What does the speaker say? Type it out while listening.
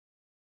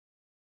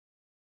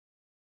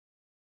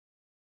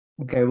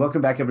Okay,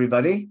 welcome back,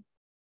 everybody.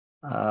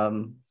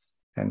 And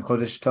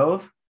Chodesh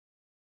Tov.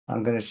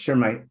 I'm going to share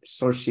my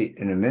source sheet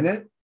in a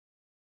minute,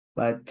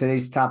 but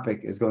today's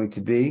topic is going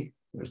to be,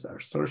 where's our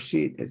source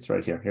sheet? It's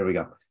right here. Here we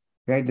go.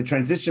 Okay, the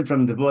transition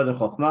from Nevuah to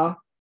Hokhmah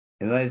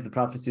in light of the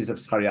prophecies of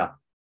Zeharya.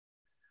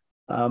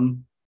 I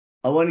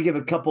want to give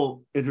a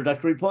couple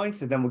introductory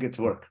points, and then we'll get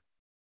to work.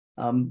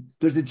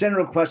 There's a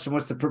general question: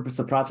 what's the purpose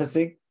of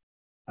prophecy?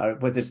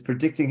 Whether it's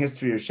predicting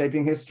history or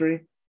shaping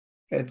history.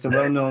 It's a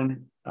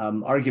well-known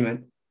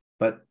argument,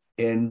 but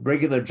in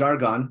regular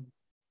jargon,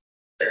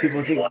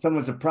 people think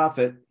someone's a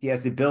prophet. He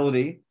has the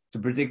ability to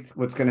predict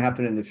what's going to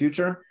happen in the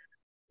future.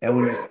 And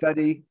when you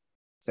study,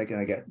 I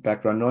get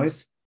background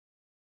noise.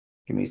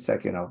 Give me a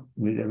second. I'll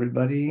mute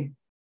everybody.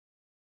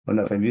 Oh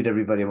no, if I mute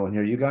everybody, I won't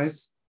hear you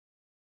guys.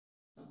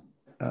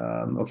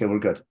 Okay, we're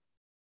good.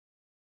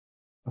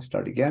 I'll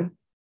start again.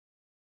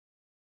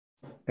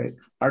 Okay.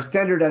 Our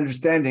standard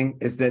understanding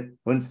is that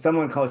when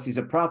someone calls he's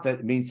a prophet,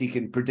 it means he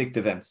can predict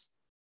events.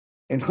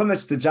 In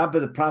Chumash, the job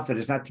of the prophet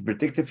is not to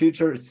predict the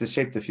future, it's to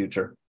shape the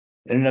future.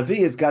 And a Navi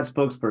is God's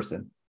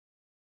spokesperson.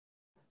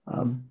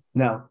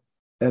 Now,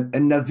 a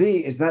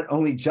Navi is not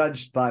only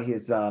judged by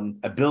his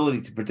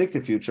ability to predict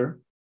the future.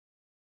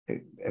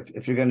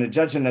 If you're going to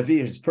judge a Navi,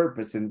 his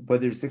purpose, and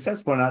whether he's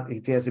successful or not,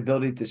 if he has the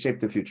ability to shape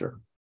the future.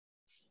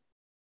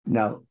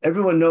 Now,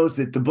 everyone knows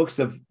that the books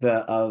of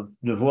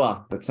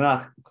Nevuah, the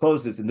Tanakh,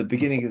 closes in the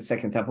beginning of the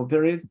Second Temple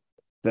period.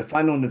 The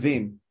final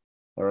Nevi'im,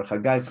 or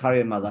Haggai,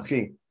 Zeharya, and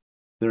Malachi,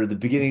 they're at the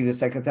beginning of the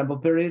Second Temple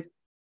period.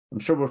 I'm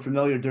sure we're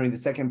familiar during the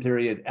second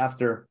period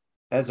after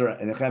Ezra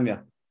and Nehemiah.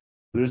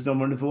 There is no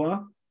more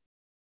Nevuah.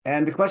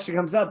 And the question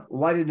comes up,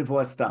 why did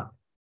Nevuah stop?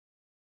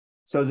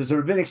 So there's a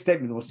rabbinic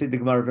statement, we'll see the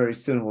Gemara very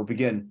soon, we'll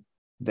begin,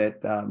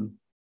 that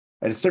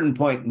at a certain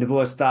point,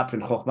 Nevuah stopped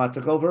and Hokhmah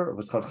took over. It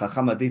was called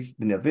Chacham Adif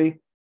B'Navi.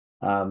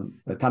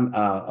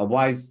 A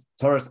wise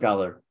Torah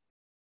scholar,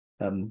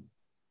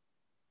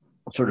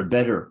 sort of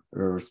better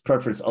or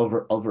preference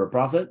over a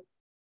prophet.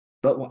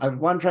 But I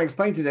want to try and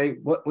explain today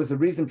what was the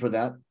reason for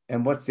that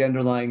and what's the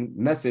underlying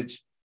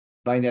message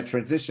behind that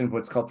transition,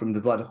 what's called from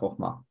Nevuah to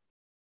Hokhmah.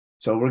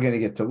 So we're going to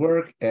get to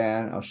work,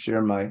 and I'll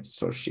share my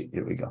source sheet.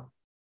 Here we go.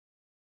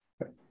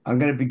 I'm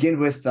going to begin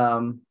with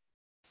the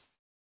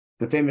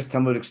famous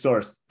Talmudic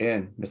source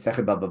in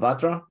Masechet Baba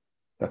Batra,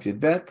 Daf Yud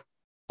Bet,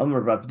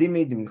 Amar Rav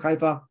Dimi, Dimin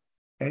Haifa.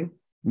 Okay.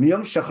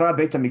 Miyom shachar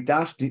Beit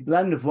HaMikdash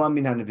ditlan nevuah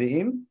min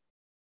haNevi'im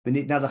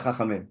v'nitna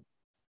lachachamim.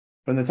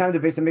 From the time the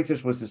Beit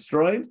HaMikdash was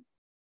destroyed,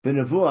 the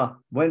Nevuah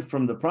went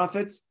from the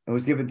prophets and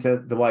was given to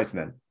the wise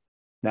men.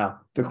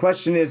 Now, the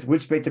question is,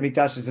 which Beit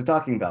HaMikdash is it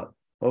talking about?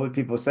 What would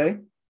people say?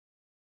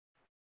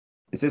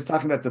 Is this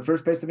talking about the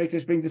first Beit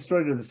HaMikdash being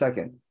destroyed or the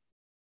second?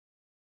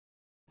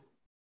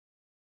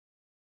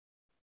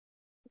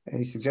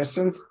 Any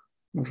suggestions?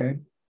 Okay.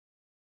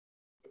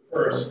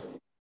 First.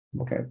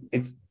 Okay.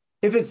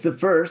 If it's the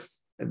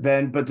first,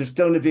 then, but there's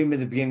still Nevi'im in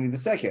the beginning of the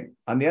second.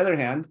 On the other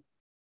hand,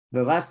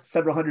 the last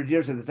several hundred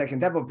years of the Second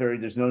Temple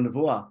period, there's no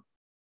Nevuah.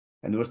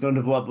 And there was no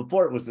Nevuah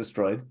before it was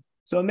destroyed.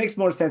 So it makes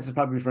more sense, it's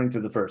probably referring to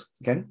the first.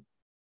 Okay?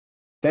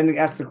 Then it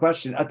asks the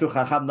question, Atu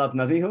Chacham Lav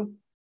Navihu?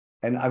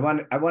 And I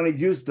want to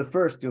use the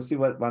first, you'll see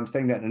why I'm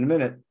saying that in a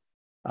minute.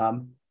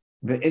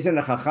 But isn't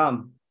a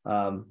Chacham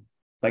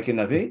like a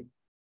Navi?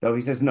 So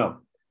he says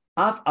no.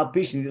 Af al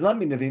pishin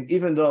Navim,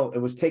 even though it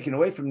was taken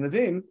away from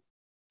Navim,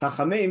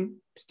 Chachamim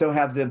still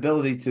have the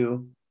ability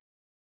to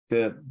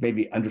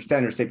maybe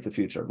understand or shape the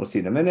future. We'll see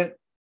in a minute.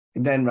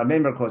 And then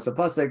Ramemer quotes a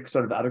pasuk,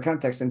 sort of out of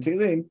context in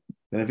Tehillim,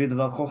 then Aviv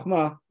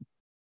Hokhmah,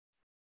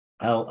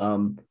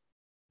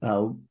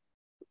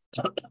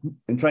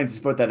 and trying to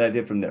support that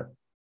idea from there.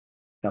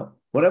 Now,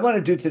 what I want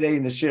to do today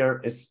in the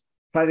share is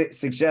try to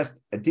suggest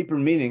a deeper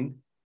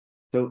meaning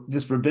to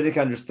this rabbinic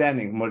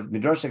understanding, more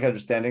midrashic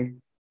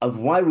understanding, of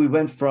why we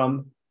went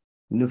from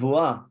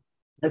Nevuah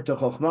to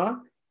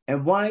Hokhmah,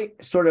 and why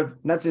sort of,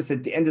 not just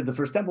at the end of the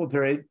First Temple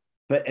period,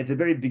 but at the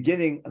very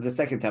beginning of the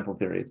Second Temple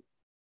period.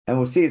 And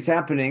we'll see it's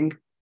happening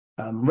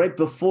right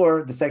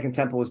before the Second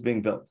Temple was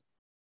being built.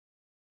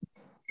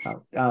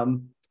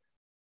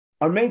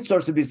 Our main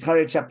source would be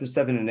Zeharya chapter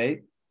 7 and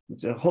 8,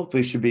 which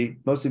hopefully should be,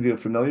 most of you are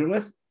familiar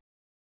with.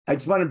 I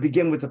just want to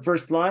begin with the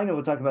first line, and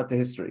we'll talk about the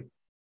history.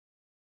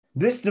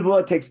 This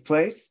Nevuah takes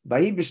place,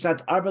 Vahi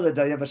Bishnat Arba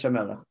L'Daryeh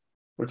Hashamelech.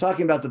 We're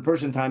talking about the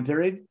Persian time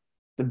period,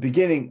 the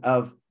beginning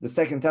of the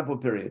Second Temple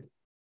period.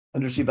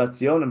 Under Yeshivat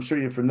Zion, I'm sure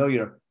you're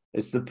familiar.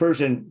 It's the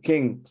Persian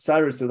king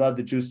Cyrus who allowed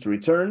the Jews to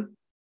return,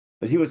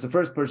 but he was the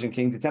first Persian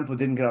king. The temple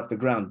didn't get off the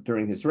ground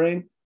during his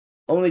reign.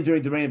 Only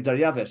during the reign of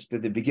Daryavesh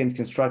did they begin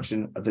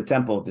construction of the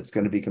temple that's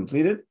going to be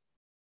completed.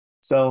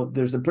 So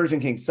there's the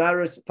Persian king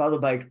Cyrus, followed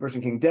by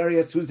Persian king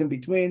Darius. Who's in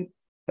between?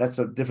 That's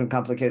a different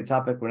complicated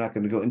topic we're not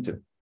going to go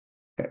into.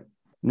 Okay.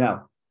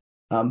 Now,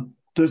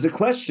 there's a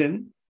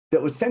question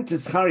that was sent to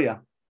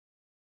Zeharya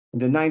in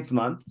the 9th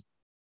month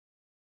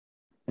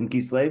in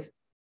Kislev,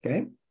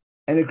 okay?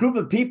 And a group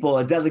of people,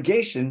 a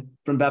delegation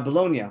from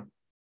Babylonia,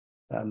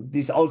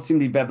 these all seem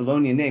to be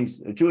Babylonian names,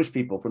 Jewish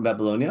people from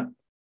Babylonia.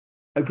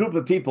 A group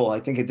of people, I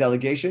think a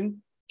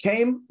delegation,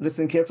 came,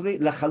 listen carefully,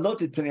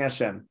 lachalot et pnei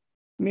Hashem,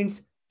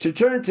 means to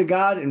turn to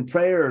God in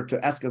prayer or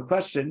to ask a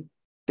question,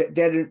 that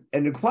an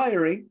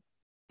inquiry,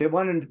 they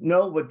want to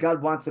know what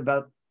God wants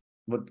about,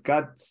 what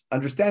God's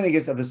understanding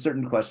is of a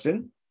certain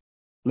question.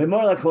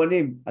 Lemor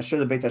lakohanim asher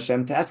lebeit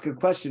Hashem, to ask a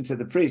question to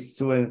the priests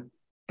who are in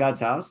God's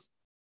house,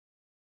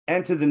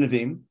 and to the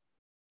Nevi'im,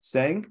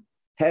 saying,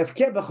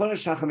 Hevkeh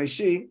b'chodesh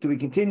hachamishi, do we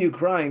continue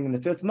crying in the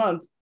 5th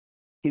month?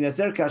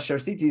 Hinazer kasher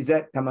siti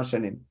zeh kama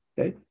shanim.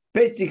 Okay?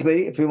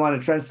 Basically, if we want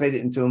to translate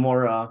it into a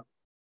more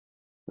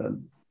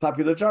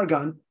popular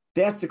jargon,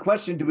 they ask the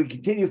question, do we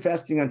continue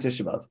fasting on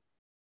Tisha B'Av?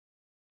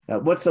 Now,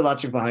 what's the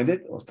logic behind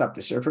it? We'll stop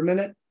to share for a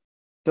minute.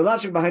 The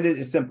logic behind it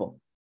is simple.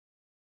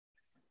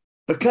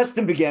 The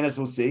custom began, as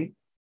we'll see,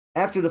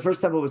 after the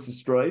first temple was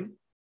destroyed,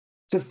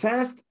 to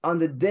fast on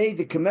the day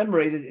that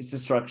commemorated its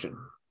destruction.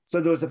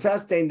 So there was a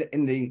fast day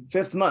in the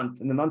 5th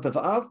month, in the month of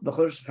Av,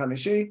 B'chodesh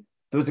Chamishi.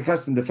 There was a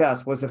custom to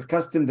fast. Was it a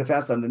custom to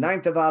fast on the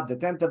 9th of Av, the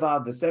 10th of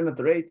Av, the 7th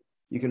or 8th?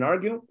 You can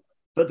argue.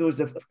 But there was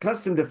a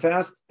custom to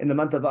fast in the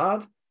month of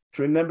Av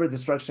to remember the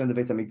destruction of the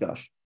Beit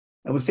HaMikdash.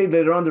 And we'll see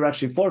later on there are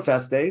actually 4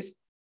 fast days.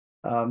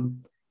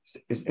 In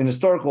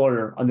historical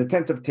order, on the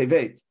 10th of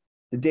Tevet,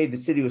 the day the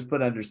city was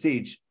put under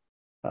siege,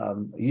 a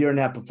year and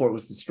a half before it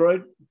was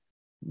destroyed.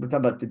 We're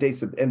talking about the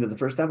dates of the end of the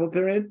first temple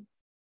period.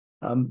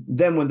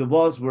 Then when the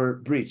walls were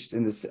breached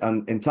in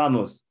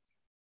Tammuz,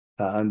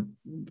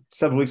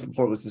 several weeks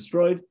before it was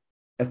destroyed,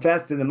 a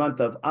fast in the month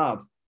of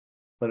Av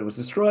when it was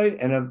destroyed,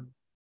 and a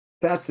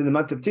fast in the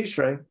month of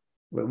Tishrei,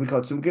 what we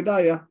call Tzum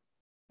Gedaya.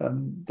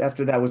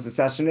 After that was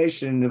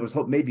assassination, there was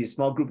hope maybe a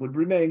small group would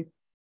remain.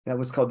 That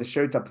was called the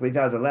Sherit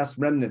HaPlita. The last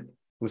remnant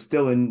was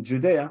still in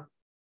Judea.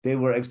 They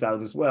were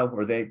exiled as well,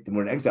 or they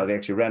weren't exiled, they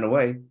actually ran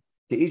away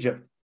to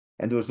Egypt,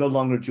 and there was no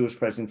longer Jewish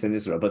presence in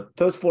Israel. But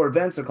those 4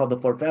 events are called the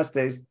 4 fast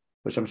days,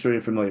 which I'm sure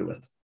you're familiar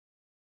with.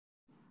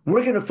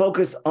 We're going to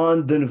focus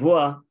on the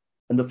Nevuah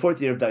in the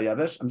 4th year of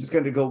Daryavesh. I'm just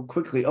going to go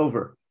quickly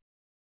over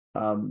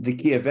the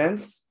key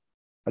events.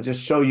 I'll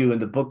just show you in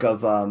the book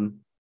of, let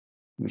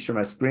me share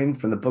my screen,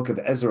 from the book of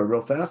Ezra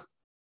real fast.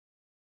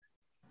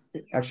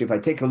 Actually, if I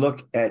take a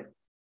look at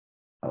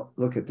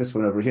this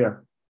one over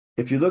here.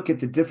 If you look at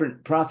the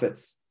different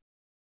prophets,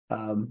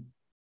 the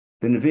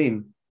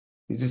Nevi'im,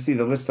 you just see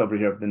the list over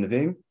here of the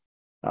Nevi'im.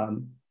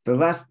 The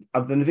last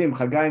of the Nevi'im,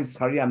 Chagai and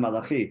Zeharya and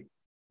Malachi,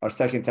 are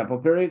 2nd temple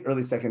period,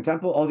 early 2nd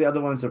temple. All the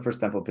other ones are 1st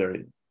temple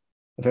period.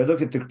 If I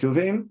look at the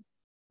Ketuvim,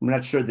 I'm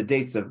not sure the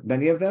dates of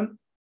many of them,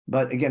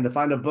 but again, the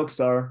final books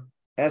are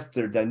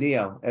Esther,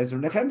 Daniel, Ezra,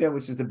 Nehemiah,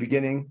 which is the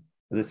beginning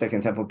of the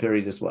 2nd temple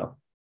period as well.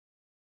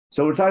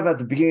 So we're talking about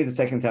the beginning of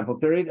the 2nd temple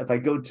period. If I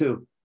go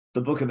to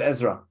the book of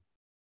Ezra,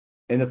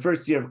 in the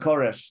 1st year of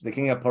Koresh, the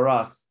king of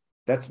Paras,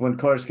 that's when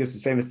Koresh gives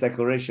his famous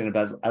declaration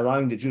about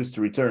allowing the Jews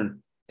to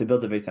return to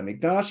build the Beit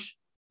HaMikdash.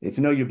 If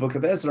you know your book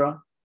of Ezra,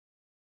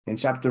 in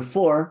chapter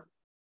 4,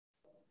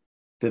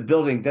 the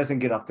building doesn't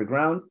get off the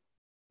ground.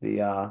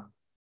 The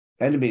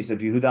enemies of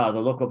Yehuda,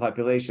 the local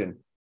population,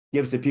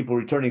 gives the people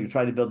returning to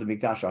try to build the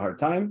Mikdash a hard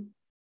time.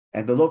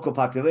 And the local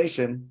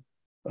population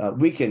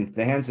weakened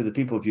the hands of the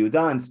people of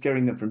Yehuda and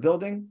scaring them from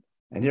building.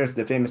 And here's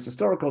the famous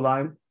historical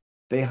line.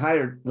 They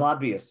hired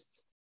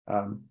lobbyists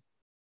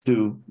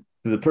to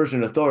the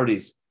Persian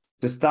authorities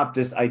to stop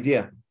this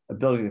idea of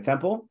building the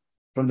temple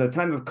from the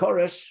time of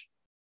Koresh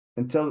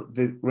until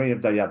the reign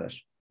of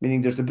Daryavesh.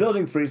 Meaning there's a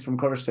building freeze from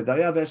Koresh to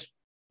Daryavesh.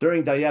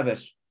 During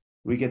Daryavesh,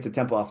 we get the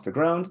temple off the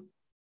ground.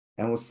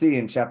 And we'll see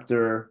in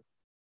chapter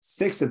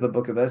 6 of the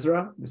book of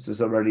Ezra, this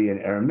is already in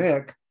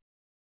Aramaic,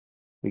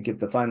 we get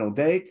the final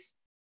date.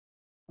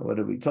 What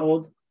are we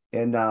told?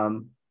 And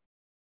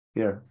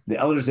here, the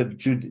elders of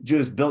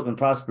Jews built and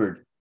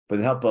prospered with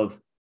the help of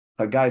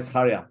Haggai,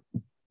 Zeharya,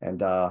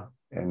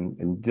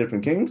 and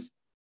different kings.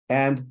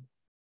 And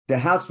the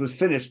house was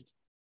finished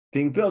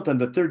being built on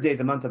the 3rd day of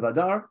the month of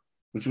Adar,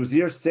 which was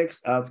year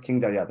 6 of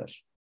King Daryavesh.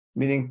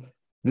 Meaning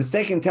the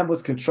 2nd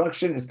temple's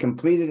construction is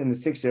completed in the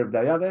 6th year of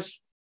Daryavesh.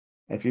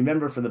 And if you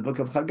remember from the book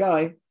of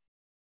Haggai,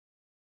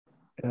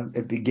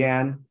 it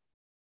began,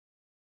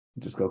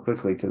 just go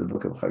quickly to the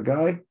book of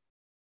Haggai.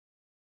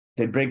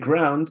 They break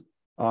ground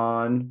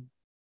in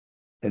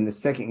the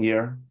 2nd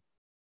year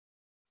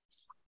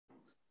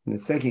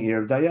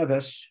of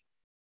Daryavesh,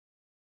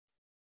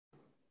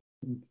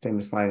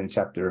 famous line in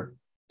chapter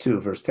 2,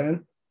 verse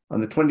 10, on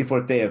the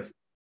 24th day of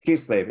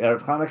Kislev,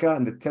 Erev Hanukkah,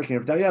 and the 2nd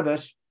year of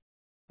Daryavesh,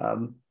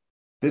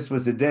 this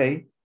was the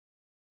day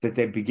that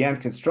they began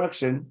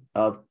construction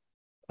of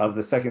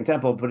the 2nd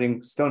temple,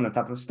 putting stone on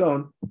top of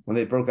stone when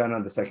they broke ground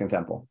on the 2nd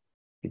temple.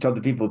 He told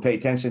the people to pay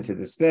attention to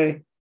this day.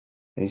 And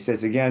he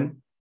says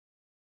again,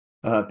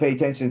 pay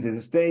attention to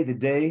this day, the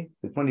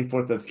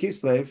 24th of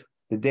Kislev,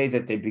 the day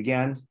that they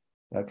began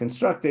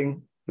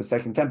constructing the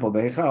 2nd temple,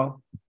 the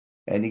Heichal.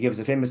 And he gives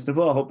a famous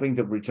Nevuah, hoping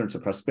to return to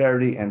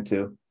prosperity and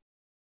to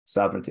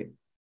sovereignty.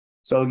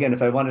 So again,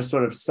 if I want to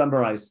sort of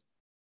summarize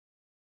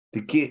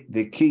the key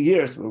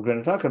years we're going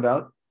to talk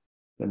about,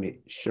 let me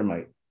share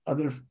my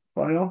other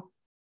file.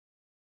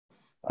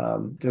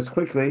 Just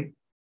quickly,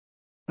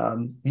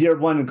 year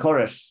 1 in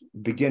Koresh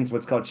begins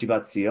what's called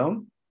Shivat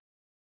Sion.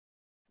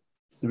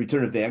 the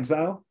return of the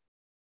exile.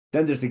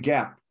 Then there's the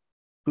gap.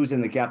 Who's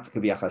in the gap? It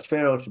could be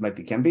Achashverosh, it might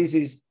be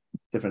Cambyses,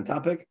 different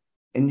topic.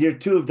 In year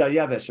 2 of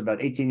Daryavesh,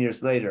 about 18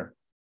 years later,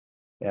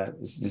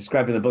 it's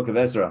described in the book of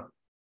Ezra,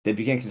 they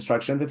began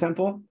construction of the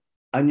temple.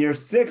 On year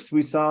 6,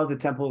 we saw the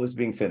temple was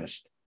being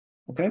finished.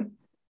 Okay?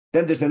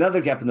 Then there's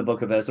another gap in the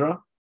book of Ezra.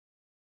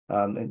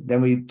 And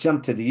then we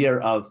jump to the year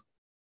of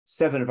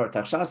 7 of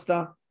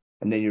Artaxerxes,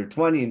 and then year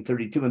 20 and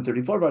 32 and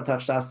 34 of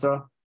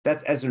Artaxerxes.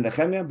 That's Ezra and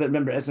Nehemiah. But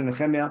remember, Ezra and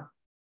Nehemiah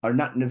are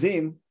not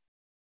Nevi'im,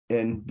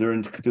 and they're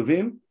in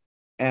Ketuvim,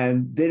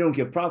 and they don't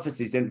give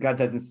prophecies. Then God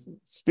doesn't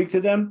speak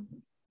to them.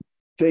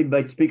 They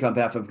might speak on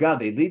behalf of God.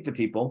 They lead the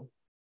people,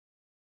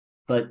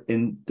 but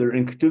they're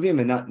in Ketuvim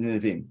and not in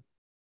Nevi'im.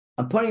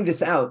 I'm pointing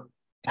this out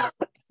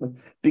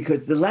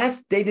because the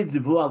last dated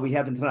Nevuah we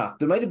have in Tanakh,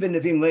 there might have been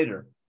Nevi'im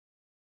later.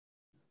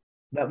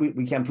 That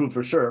we can't prove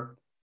for sure.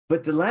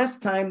 But the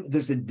last time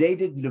there's a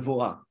dated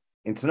Nevuah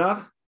in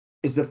Tanakh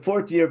is the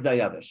 4th year of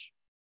Daryavesh.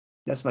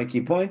 That's my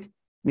key point. It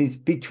means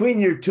between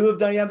year 2 of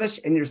Daryavesh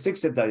and year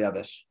 6 of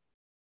Daryavesh,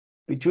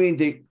 between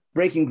the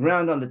breaking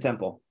ground on the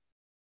temple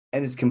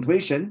and its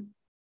completion,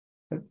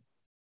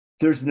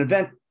 there's an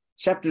event.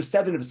 Chapter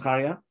 7 of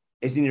Zeharya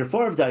is in year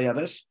 4 of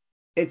Daryavesh.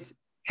 It's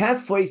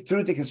halfway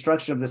through the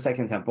construction of the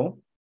second temple.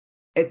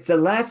 It's the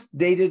last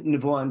dated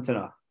Nevuah in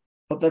Tanakh.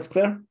 Hope that's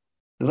clear.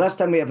 The last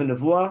time we have a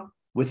Nevuah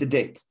with a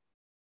date.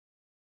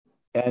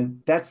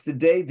 And that's the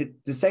day that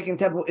the second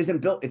temple isn't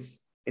built.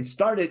 It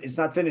started, it's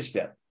not finished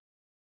yet.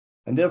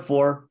 And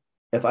therefore,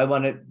 if I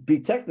want to be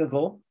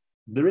technical,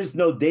 there is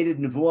no dated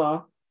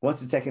Nevuah once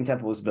the second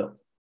temple was built.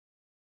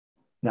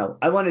 Now,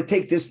 I want to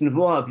take this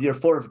Nevuah of year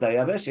 4 of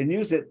Daryavesh and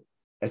use it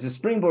as a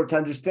springboard to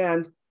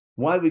understand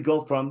why we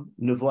go from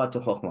Nevuah to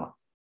Hokhmah.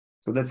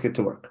 So let's get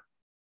to work.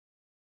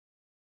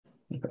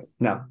 Okay.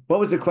 Now, what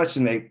was the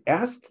question they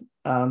asked?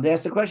 They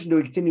asked the question, do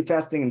we continue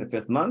fasting in the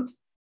 5th month?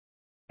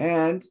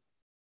 And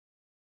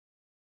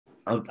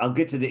I'll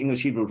get to the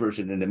English Hebrew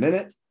version in a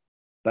minute,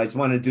 but I just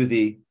want to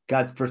do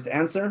God's first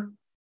answer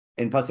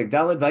in Pasuk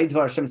Daled.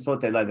 Vayidvar Hashem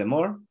tzvot elai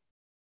lemor.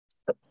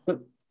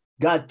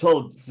 God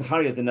told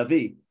Zeharya the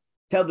Navi,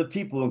 tell the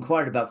people who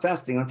inquired about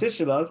fasting on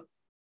Tisha B'Av,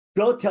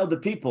 go tell the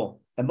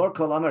people, and more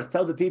kol amars,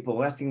 tell the people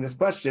who are asking this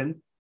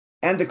question,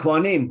 and the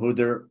Kohanim, who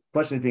their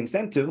question is being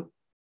sent to.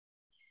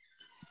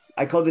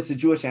 I call this a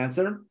Jewish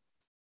answer.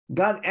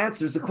 God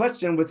answers the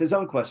question with his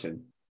own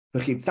question.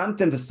 Because you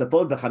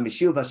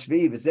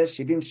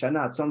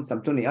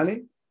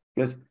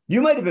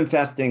might have been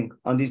fasting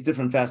on these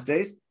different fast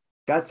days.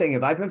 God's saying,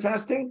 have I been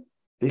fasting?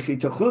 When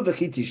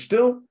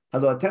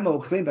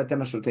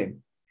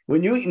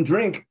you eat and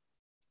drink,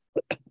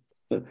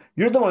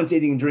 you're the ones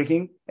eating and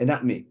drinking and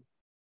not me.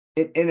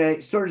 In a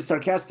sort of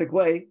sarcastic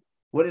way,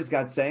 what is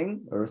God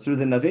saying? Or through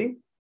the Navi?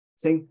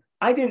 Saying,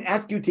 I didn't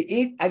ask you to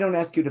eat, I don't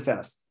ask you to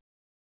fast.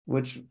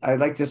 Which I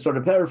like to sort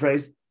of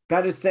paraphrase.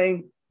 God is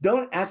saying,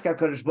 don't ask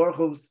HaKadosh Baruch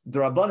Hu's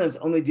D'Rabbanan is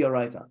only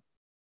D'Oraita.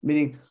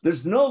 Meaning,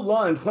 there's no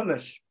law in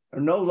Chumash, or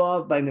no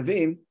law by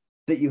Nevi'im,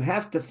 that you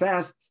have to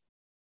fast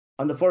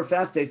on the 4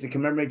 fast days to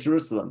commemorate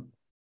Jerusalem.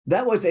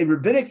 That was a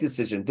rabbinic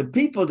decision. The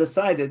people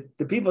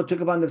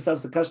took upon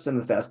themselves the custom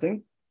of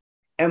fasting.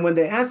 And when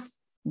they asked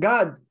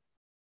God,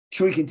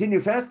 should we continue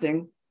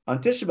fasting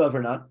on Tisha B'Av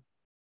or not?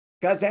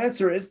 God's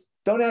answer is,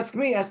 don't ask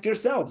me, ask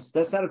yourselves.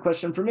 That's not a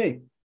question for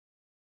me.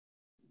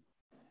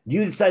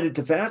 You decided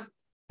to fast,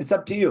 it's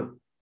up to you.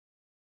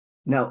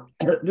 Now,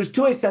 there's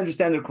 2 ways to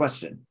understand their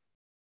question.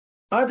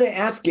 Are they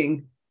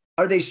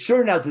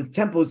sure now that the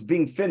temple is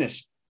being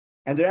finished?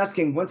 And they're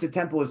asking, once the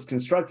temple is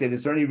constructed,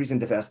 is there any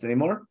reason to fast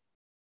anymore?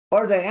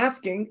 Or are they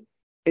asking,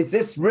 is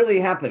this really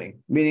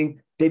happening?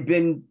 Meaning they've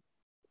been,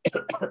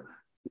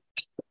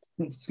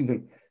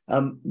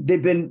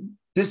 they've been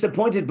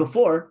disappointed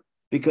before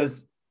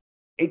because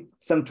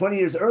some 20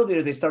 years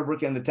earlier, they started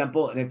working on the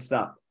temple and it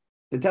stopped.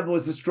 The temple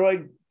was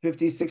destroyed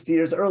 50, 60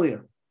 years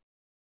earlier.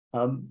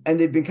 And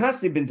they've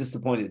constantly been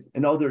disappointed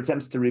in all their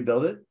attempts to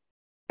rebuild it.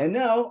 And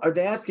now, are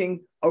they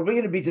asking, are we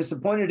going to be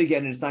disappointed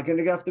again and it's not going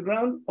to get off the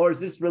ground? Or is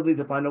this really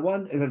the final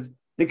one? Because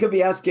they could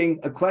be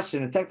asking a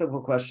question, a technical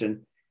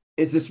question.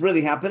 Is this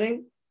really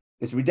happening?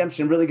 Is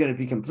redemption really going to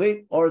be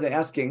complete? Or are they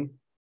asking,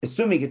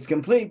 assuming it's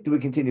complete, do we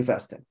continue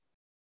fasting?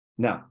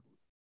 No.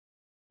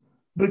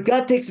 But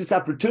God takes this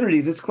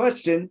opportunity, this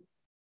question,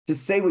 to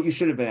say what you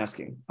should have been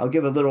asking. I'll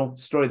give a little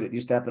story that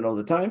used to happen all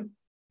the time.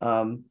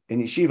 In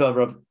Yeshiva,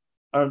 Rav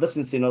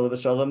Lichtenstein, Olav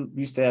Shalom,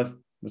 used to have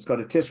what's called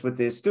a tish with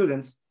his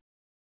students.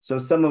 So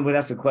someone would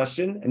ask a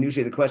question, and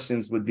usually the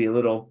questions would be a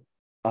little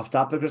off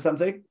topic or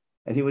something,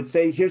 and he would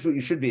say, here's what you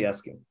should be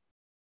asking.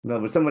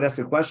 When someone would ask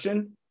a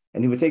question,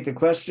 and he would take the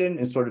question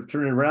and sort of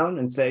turn it around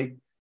and say,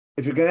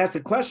 if you're going to ask a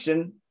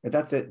question, if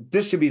that's it,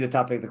 this should be the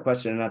topic of the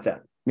question and not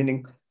that.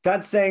 Meaning,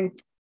 God's saying,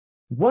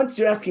 once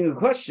you're asking a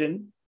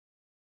question,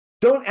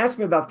 don't ask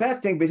me about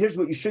fasting, but here's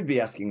what you should be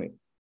asking me.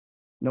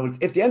 In other words,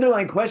 if the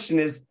underlying question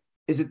is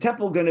the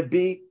temple going to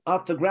be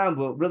off the ground?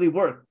 Will it really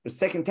work? Is the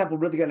second temple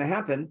really going to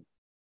happen?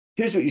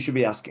 Here's what you should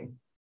be asking.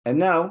 And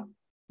now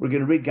we're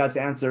going to read God's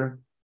answer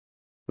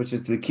which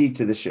is the key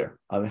to the share.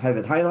 I'll have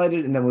it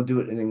highlighted, and then we'll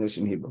do it in English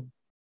and Hebrew.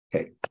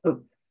 Okay.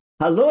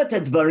 Halo et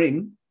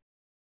hadvarim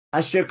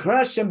asher kara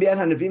Hashem b'yad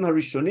hanavim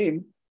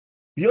harishonim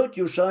b'yot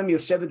Yerushalayim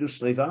yoshevet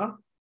u'shleva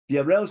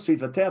v'yareu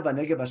svivatea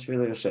v'negev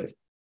hashvila yoshev.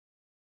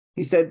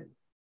 He said,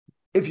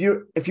 if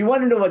you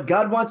want to know what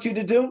God wants you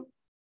to do,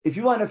 if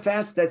you want to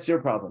fast, that's your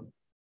problem.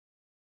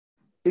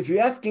 If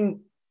you're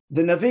asking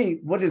the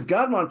Navi, what does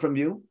God want from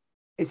you?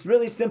 It's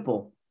really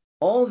simple.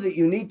 All that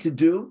you need to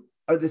do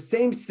are the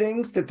same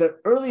things that the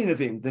early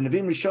Navim, the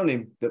Navim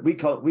Rishonim, that we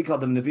call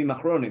them Navim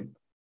Achronim.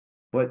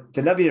 What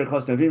the Navi here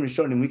calls Navim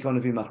Rishonim, we call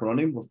Navim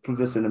Achronim. We'll prove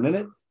this in a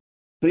minute.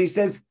 But he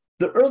says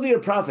the earlier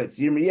prophets,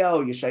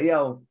 Yirmiyahu,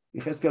 Yeshayahu,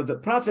 Yechezkel, the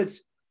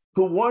prophets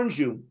who warned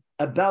you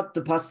about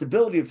the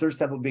possibility of First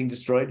Temple being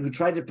destroyed, who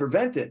tried to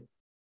prevent it,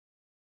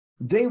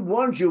 they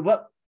warned you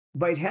what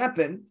might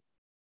happen,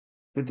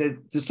 that the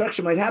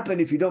destruction might happen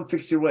if you don't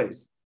fix your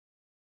ways.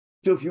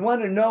 So if you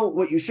want to know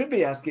what you should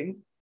be asking,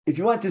 if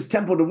you want this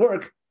temple to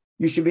work,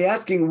 you should be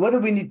asking, what do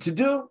we need to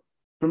do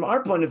from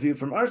our point of view,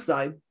 from our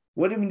side?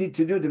 What do we need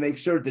to do to make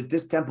sure that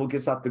this temple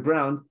gets off the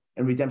ground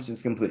and redemption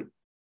is complete?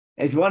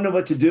 And if you want to know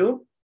what to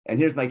do, and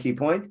here's my key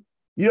point,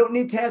 you don't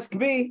need to ask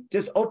me,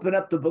 just open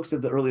up the books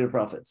of the earlier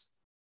prophets.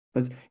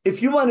 Because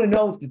if you want to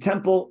know if the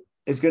temple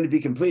is going to be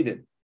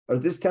completed, or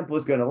this temple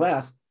is going to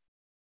last,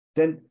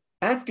 then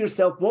ask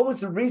yourself, what was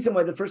the reason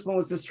why the first one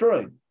was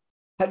destroyed?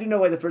 How do you know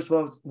why the first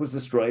one was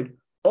destroyed?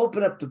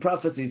 Open up the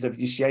prophecies of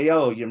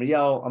Yeshayahu,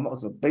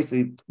 Yirmiyahu,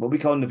 basically what we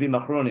call Navim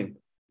Achronim,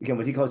 again,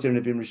 what he calls here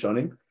Navim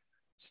Rishonim.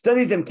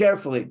 Study them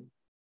carefully.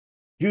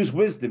 Use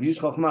wisdom, use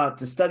Hokhmah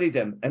to study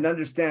them and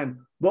understand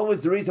what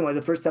was the reason why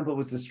the first temple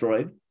was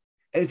destroyed.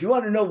 And if you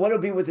want to know what will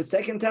be with the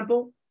second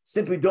temple,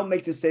 simply don't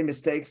make the same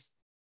mistakes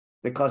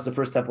that caused the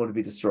first temple to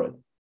be destroyed.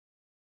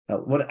 Now,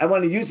 what I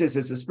want to use this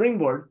as a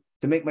springboard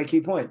to make my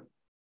key point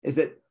is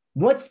that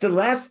what's the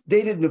last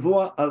dated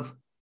Nevuah of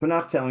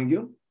Tanakh telling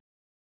you?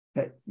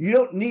 That you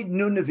don't need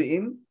new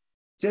Nevi'im,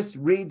 just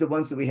read the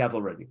ones that we have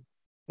already.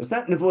 It's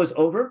not Nevuah is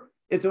over.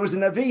 If there was a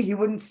Navi, he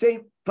wouldn't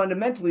say,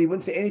 fundamentally, he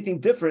wouldn't say anything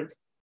different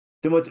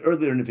than what the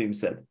earlier Nevi'im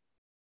said.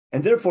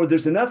 And therefore,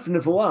 there's enough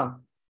Nevuah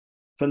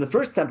from the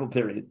first temple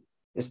period,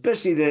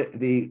 especially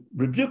the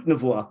rebuke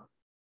Nevuah,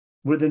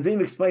 where the Nevi'im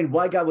explained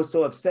why God was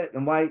so upset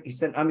and why he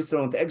sent Am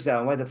Yisrael into exile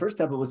and why the first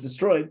temple was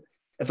destroyed.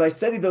 If I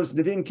study those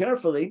Nevi'im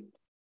carefully,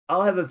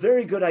 I'll have a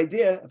very good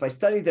idea, if I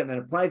study them and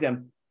apply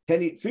them to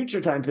any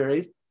future time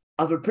period,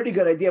 I'll have a pretty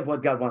good idea of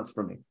what God wants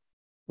from me.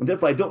 And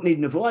therefore, I don't need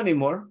Nevuah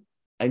anymore.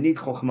 I need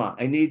Hokhmah.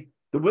 I need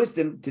the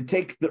wisdom to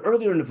take the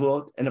earlier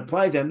Nevuah and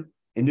apply them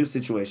in new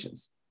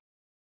situations.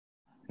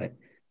 Right.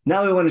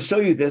 Now I want to show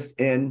you this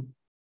in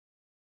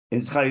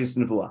Zeharya's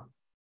Nevuah.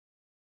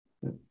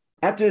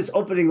 After this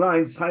opening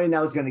line, Zeharya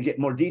now is going to get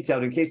more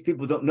detailed in case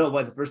people don't know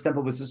why the first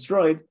temple was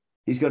destroyed.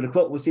 He's going to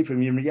quote, we'll see from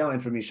Yirmiyahu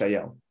and from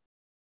Yeshayahu.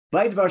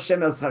 Vayidvar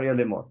Shem el Zeharya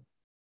lemor.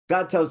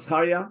 God tells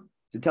Zeharya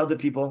to tell the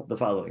people the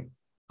following.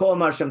 Kol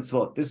amar Shem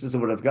tzvot. This is the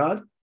word of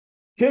God.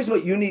 Here's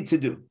what you need to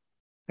do.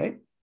 Okay?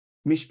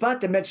 Mishpat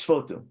emet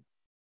shvotu.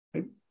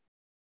 Okay?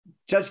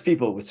 Judge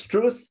people with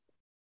truth.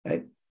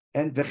 Okay?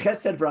 And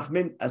v'chesed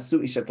v'rachmin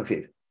asu ishat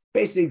achiv.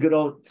 Basically, good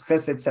old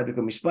chesed, tzedek,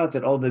 and mishpat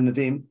that all the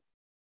Nevi'im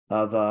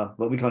of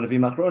what we call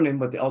Navim Achronim,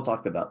 what they all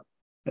talked about.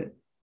 Right?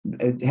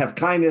 And have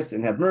kindness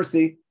and have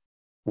mercy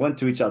one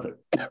to each other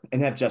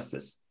and have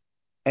justice.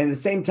 And at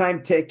the same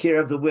time, take care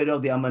of the widow,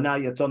 the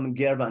almanah, yatom, and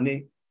ger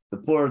v'ani, the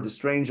poor, the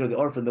stranger, the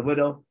orphan, the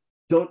widow.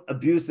 Don't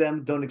abuse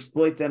them, don't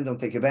exploit them, don't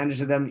take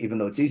advantage of them, even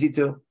though it's easy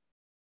to.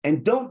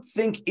 And don't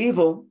think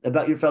evil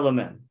about your fellow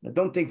man. Now,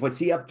 don't think, what's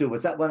he up to?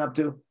 What's that one up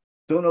to?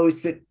 Don't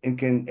always sit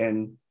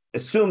and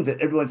assume that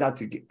everyone's out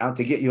to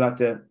get you, out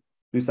to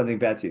do something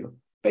bad to you.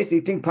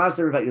 Basically, think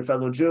positive about your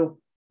fellow Jew,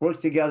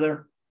 work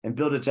together, and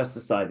build a just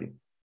society.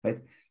 Right?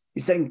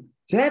 He's saying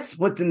that's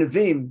what the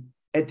Nevi'im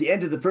at the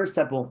end of the first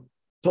temple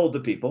told the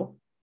people.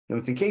 And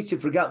it's in case you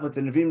forgot what the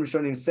Nevi'im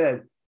Rishonim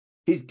said,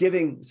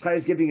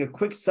 Zeharya's giving a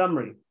quick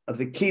summary of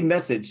the key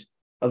message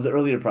of the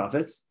earlier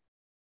prophets.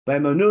 By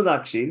Manu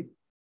Lakshi,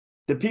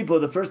 the people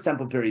of the first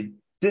temple period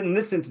didn't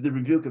listen to the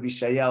rebuke of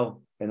Yeshayahu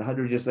and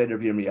 100 years later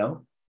of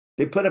Yirmiyahu.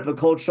 They put up a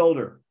cold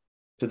shoulder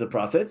to the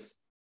prophets,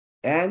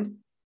 and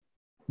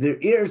their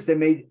ears they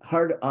made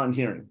hard on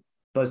hearing.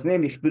 I'll show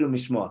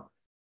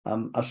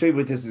you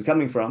where this is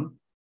coming from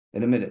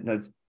in a minute. No,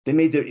 they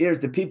made their ears,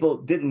 the people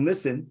didn't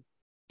listen.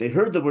 They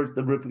heard the words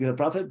of the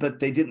prophet, but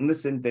they didn't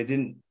listen. They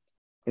didn't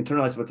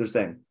internalize what they're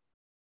saying.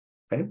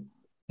 Okay?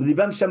 They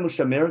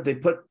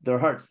put their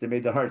hearts, they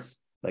made their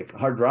hearts like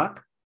hard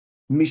rock.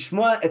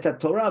 God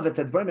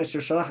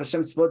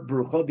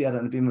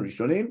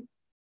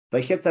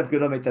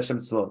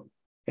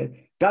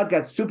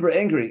got super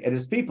angry at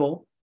his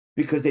people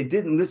because they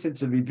didn't listen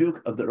to the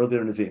rebuke of the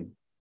earlier Nevi'im.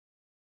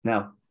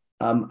 Now,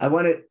 I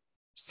want to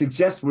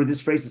suggest where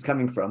this phrase is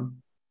coming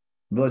from.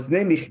 Their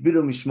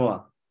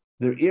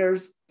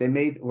ears they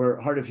made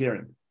were hard of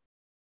hearing.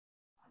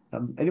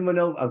 Anyone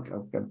know? I'm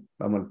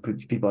going to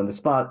put people on the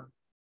spot,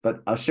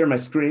 but I'll share my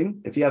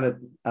screen. If you have it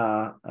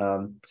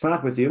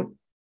Tanakh with you,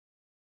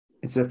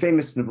 It's a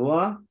famous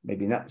Nevuah,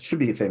 maybe not, should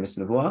be a famous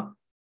Nevuah,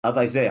 of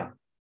Isaiah.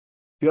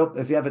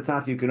 If you have a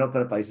time, you can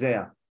open up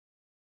Isaiah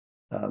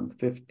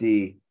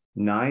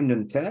 59,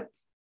 Nun Tet.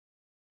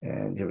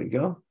 And here we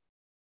go.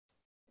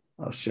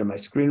 I'll share my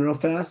screen real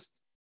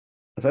fast.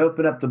 If I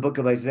open up the book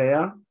of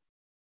Isaiah,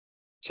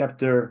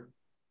 chapter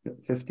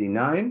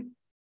 59,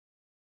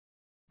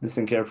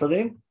 listen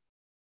carefully.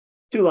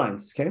 2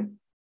 lines, okay?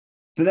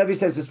 The Navi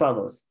says as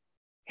follows.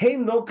 Hey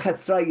lo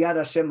katzra yad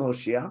Hashem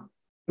Hoshia.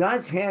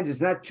 God's hand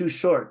is not too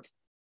short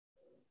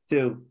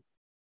to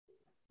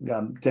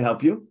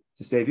help you,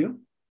 to save you.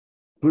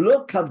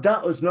 V'lo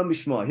kavda ozno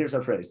mishma. Here's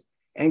our phrase.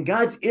 And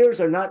God's ears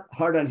are not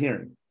hard on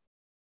hearing.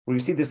 We're going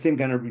to see this thing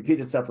going to repeat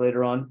itself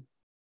later on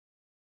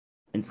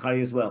in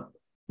Zeharya as well.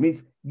 It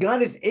means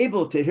God is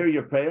able to hear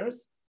your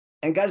prayers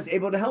and God is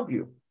able to help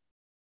you.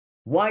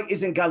 Why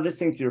isn't God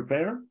listening to your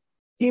prayer?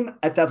 Right?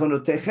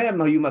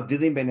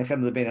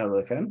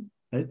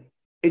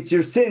 It's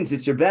your sins,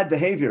 it's your bad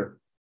behavior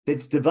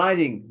that's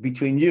dividing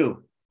between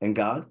you and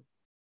God.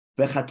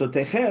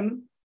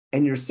 And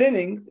you're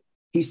sinning,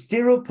 that's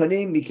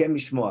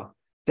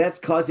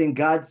causing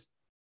God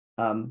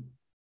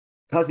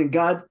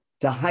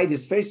to hide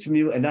his face from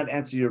you and not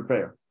answer your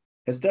prayer.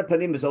 Hester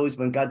panim is always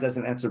when God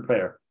doesn't answer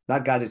prayer.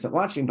 Not God isn't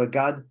watching, but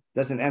God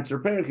doesn't answer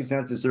prayer because he's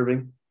not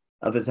deserving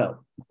of his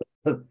help.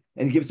 And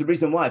he gives the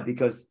reason why,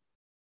 because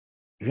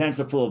your hands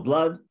are full of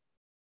blood,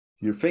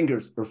 your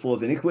fingers are full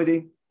of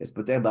iniquity.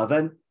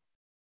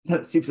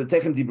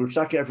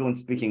 Everyone's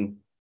speaking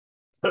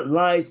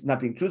lies, not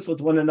being truthful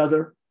to one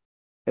another.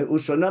 Your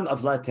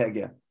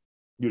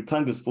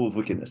tongue is full of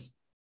wickedness.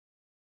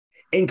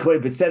 No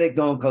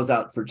one calls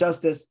out for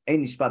justice. He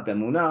goes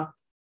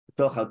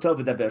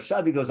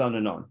on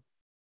and on.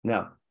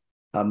 Now,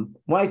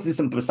 why is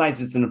this?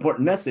 Besides, it's an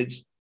important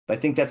message, but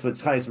I think that's what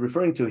Zeharya is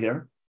referring to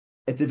here.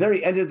 At the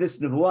very end of this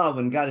Nevuah,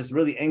 when God is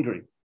really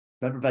angry,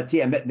 remember,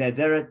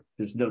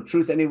 there's no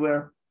truth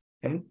anywhere,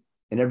 okay?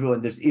 And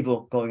everyone, there's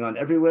evil going on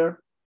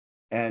everywhere,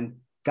 and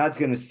God's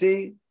going to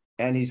see,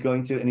 and he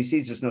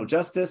sees there's no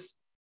justice,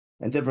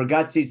 and therefore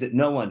God sees that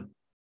no one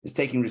is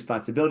taking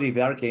responsibility.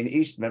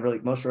 Remember,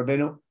 like Moshe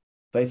Rabbeinu,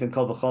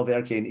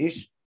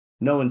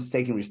 no one's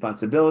taking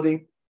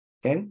responsibility,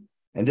 okay?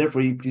 And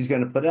therefore he's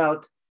going to put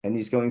out, and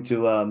he's going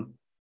to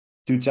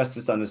do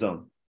justice on his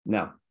own.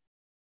 Now,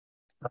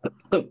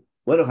 what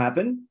will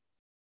happen?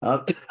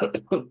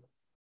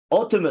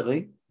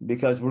 Ultimately,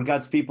 because we're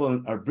God's people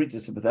and are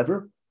breathing with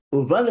ever,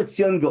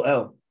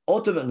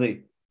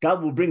 ultimately,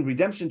 God will bring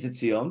redemption to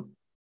Tzion.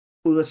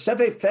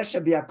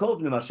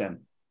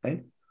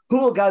 Right? Who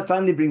will God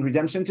finally bring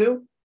redemption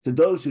to? To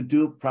those who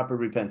do proper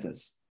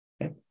repentance.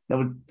 Okay?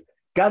 Now,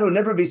 God will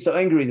never be so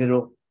angry that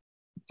he'll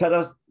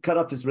cut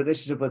off his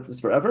relationship with us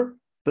forever.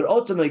 But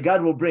ultimately,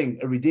 God will bring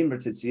a redeemer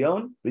to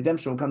Tzion.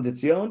 Redemption will come to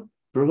Tzion.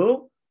 For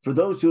who? For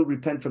those who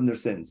repent from their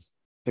sins.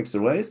 Fix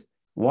their ways.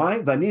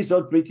 Why?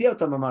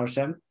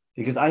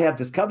 Because I have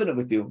this covenant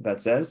with you,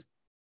 that says,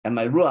 and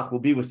my ruach will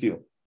be with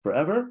you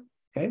forever.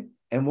 Okay?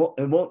 And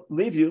it won't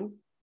leave you,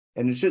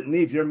 and it shouldn't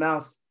leave your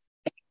mouth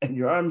and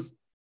your arms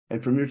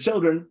and from your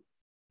children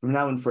from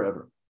now and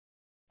forever.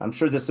 I'm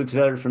sure this looks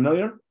very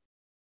familiar.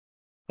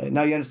 Okay?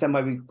 Now you understand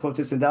why we quote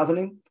this in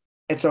davening.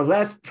 It's our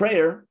last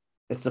prayer.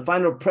 It's the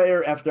final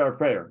prayer after our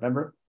prayer.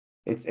 Remember,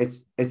 it's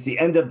the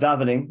end of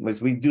davening,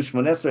 as we do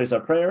Shmoneh Esrei as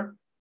our prayer,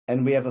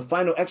 and we have a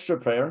final extra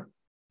prayer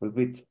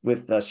with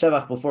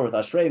Shevach before, with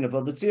Ashrei and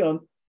Nevuah B'Tzion.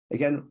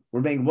 Again,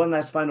 we're making one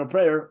last final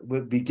prayer.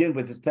 We'll begin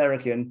with this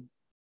parak in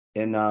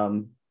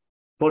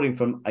quoting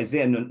from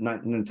Isaiah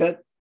Nun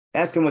Tet.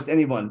 Ask almost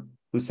anyone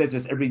who says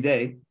this every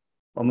day.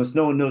 Almost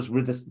no one knows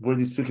where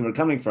these speaking are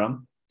coming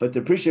from. But to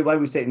appreciate why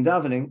we say it in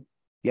davening,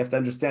 you have to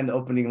understand the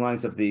opening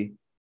lines of the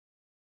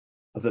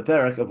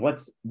parak of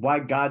why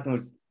God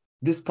knows.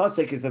 This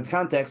pasuk is in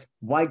context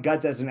why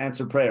God doesn't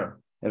answer prayer.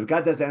 If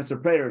God doesn't answer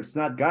prayer, it's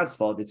not God's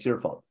fault; it's your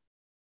fault,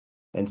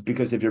 and it's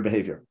because of your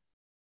behavior.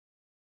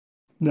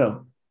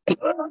 No.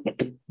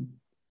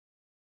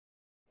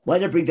 Why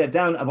did I bring that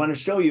down? I want to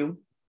show you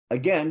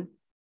again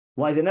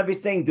why the Navi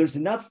is saying there's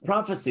enough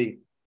prophecy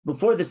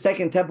before the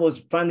second temple is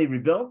finally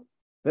rebuilt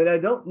that I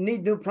don't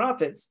need new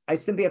prophets. I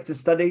simply have to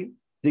study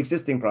the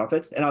existing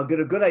prophets, and I'll get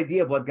a good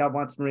idea of what God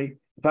wants me.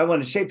 If I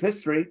want to shape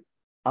history,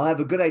 I'll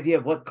have a good idea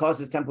of what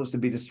causes temples to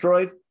be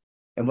destroyed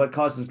and what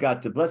causes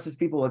God to bless his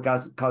people, what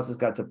causes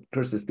God to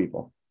curse his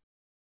people.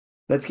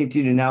 Let's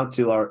continue now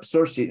to our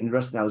source sheet, and the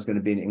rest now is going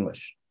to be in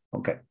English.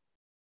 Okay.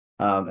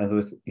 And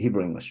with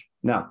Hebrew English.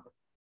 Now,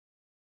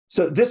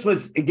 so this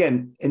was,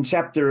 again, in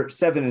chapter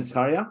 7 in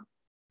Zeharya.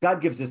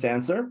 God gives this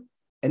answer,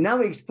 and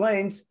now he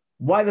explains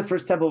why the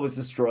first temple was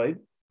destroyed,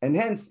 and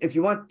hence, if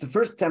you want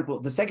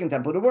the second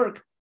temple to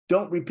work,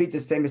 don't repeat the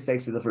same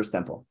mistakes of the first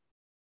temple.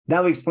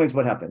 Now he explains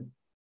what happened.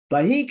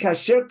 Vahi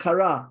kasher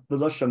kara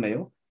v'lo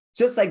shameu,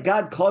 just like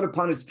God called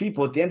upon his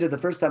people at the end of the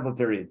first temple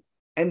period,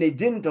 and they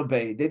didn't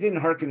obey, they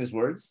didn't hearken his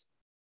words.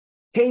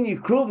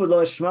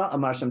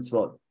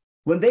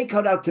 When they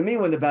called out to me,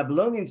 when the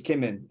Babylonians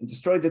came in and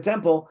destroyed the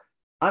temple,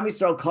 Am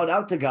Yisrael called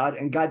out to God,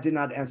 and God did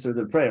not answer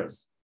their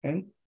prayers.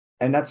 Okay?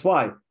 And that's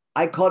why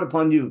I called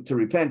upon you to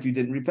repent, you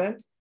didn't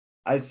repent.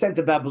 I sent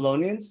the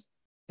Babylonians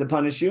to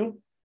punish you.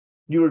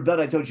 You rebelled,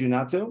 I told you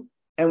not to.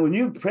 And when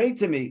you prayed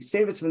to me,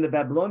 save us from the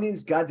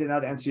Babylonians, God did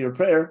not answer your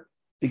prayer,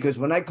 because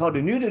when I called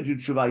on you to do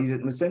tshuva, you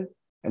didn't listen.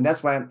 And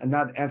that's why I'm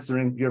not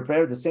answering your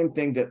prayer. The same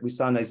thing that we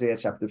saw in Isaiah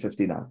chapter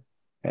 59.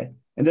 Okay.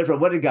 And therefore,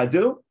 what did God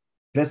do?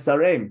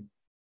 Vesarem,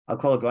 I'll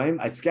call it goyim.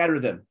 I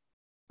scattered them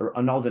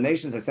on all the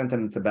nations. I sent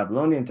them to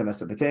Babylonia, and to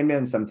Mesopotamia,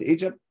 and some to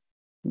Egypt.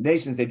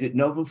 Nations they didn't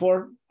know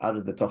before, out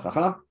of the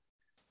Tochacha.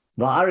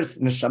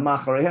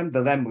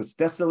 The land was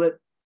desolate.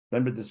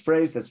 Remember this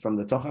phrase that's from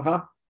the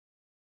Tochacha,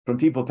 from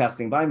people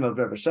passing by. A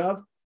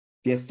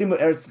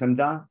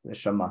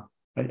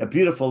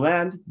beautiful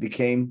land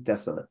became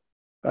desolate.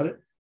 Got it?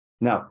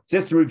 Now,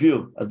 just a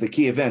review of the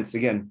key events.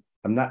 Again,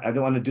 I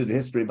don't want to do the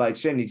history by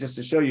Sheni, just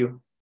to show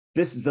you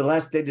this is the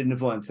last day of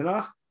Nevuah in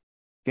Tanakh.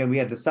 Again, we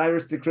had the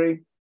Cyrus decree.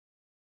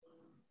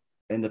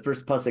 In the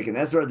first pasuk in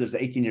Ezra, there's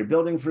an 18-year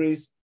building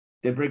freeze.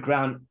 They break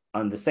ground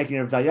on the second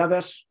year of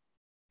Dayavesh,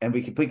 and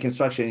we complete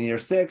construction in year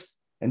 6.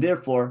 And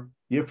therefore,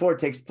 year 4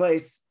 takes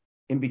place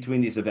in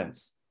between these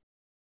events.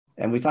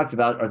 And we talked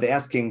about, are they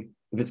asking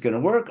if it's going to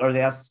work, or are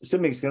they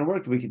assuming it's going to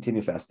work, do we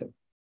continue fasting?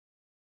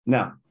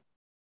 Now,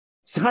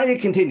 Zeharya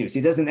continues.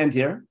 He doesn't end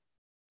here,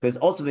 because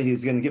ultimately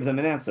he's going to give them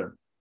an answer.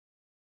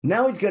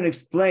 Now he's going to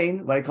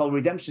explain what I call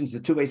redemption is a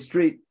two-way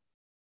street.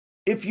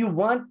 If you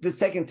want the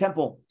second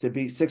temple to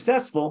be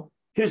successful,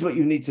 here's what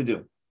you need to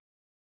do.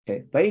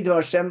 Okay. Vayidu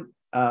Hashem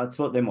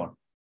tzvot lemor.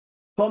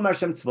 Kol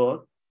Hashem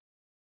tzvot,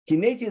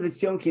 kineti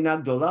l'tzion kina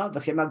gdola,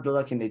 v'chema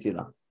gdola kineti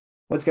la.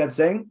 What's God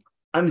saying?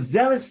 I'm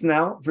zealous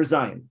now for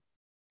Zion.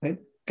 Okay?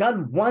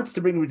 God wants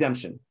to bring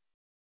redemption.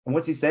 And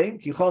what's he saying?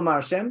 Kichol ma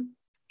Hashem,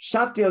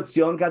 shafti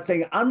otzion, God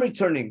saying, I'm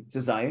returning to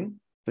Zion.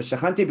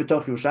 V'shachanti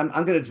b'toch Yerushalayim,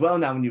 I'm going to dwell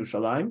now in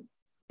Yerushalayim.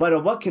 But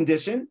on what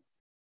condition?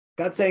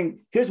 God's saying,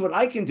 here's what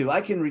I can do.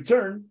 I can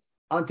return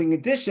on the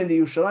condition that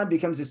Yerushalayim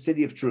becomes a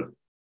city of truth.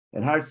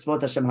 And Har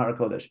Tzvot Hashem Har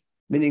Kodesh.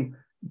 Meaning,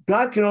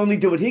 God can only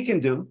do what he can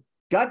do.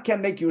 God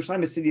can't make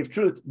Yerushalayim a city of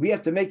truth. We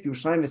have to make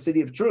Yerushalayim a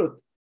city of truth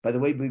by the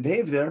way we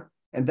behave there.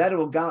 And that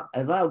will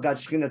allow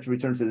God's Shekhinah to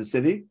return to the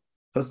city.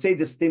 He'll say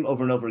this theme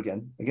over and over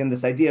again. Again,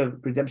 this idea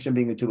of redemption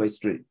being a two-way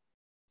street.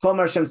 One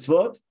of the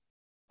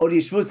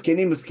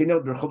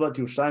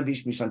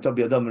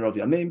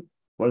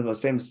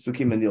most famous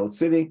psukim in the old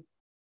city.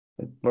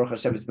 Baruch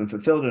Hashem has been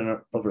fulfilled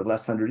over the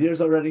last 100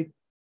 years already.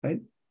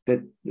 Right?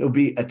 That it'll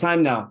be a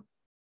time now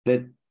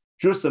that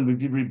Jerusalem will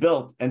be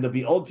rebuilt, and there'll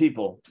be old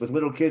people with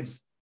little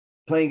kids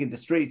playing in the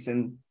streets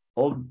and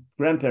old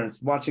grandparents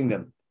watching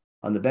them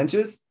on the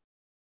benches,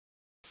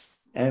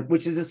 and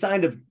which is a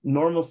sign of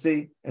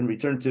normalcy and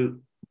return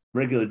to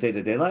regular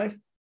day-to-day life.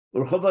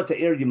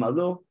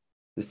 The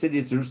city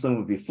of Jerusalem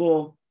will be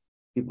full,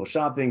 people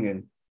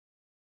shopping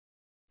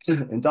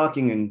and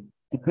talking and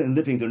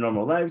living their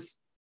normal lives.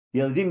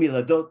 And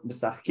little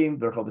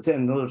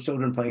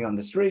children playing on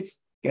the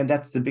streets. Again,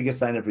 that's the biggest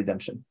sign of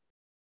redemption.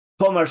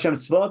 God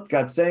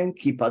saying,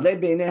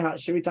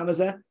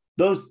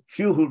 those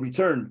few who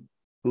returned,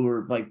 who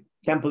were like,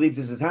 can't believe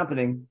this is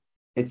happening,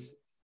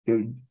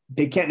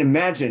 they can't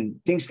imagine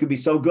things could be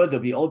so good.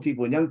 There'll be old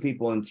people and young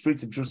people, and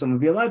streets of Jerusalem will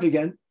be alive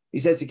again. He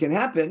says it can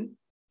happen.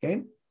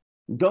 Okay,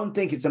 don't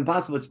think it's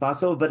impossible. It's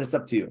possible, but it's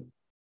up to you.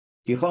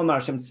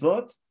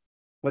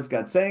 What's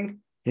God saying?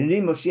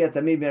 Okay?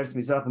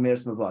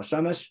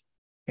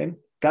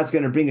 God's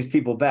going to bring his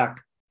people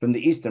back from the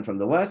east and from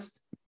the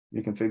west.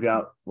 You can figure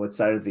out what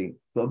side of the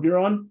globe you're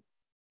on.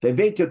 God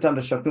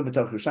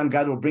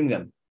will bring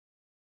them,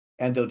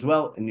 and they'll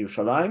dwell in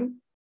Yerushalayim.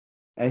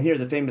 And here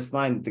the famous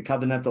line, the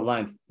covenantal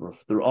line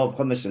through all of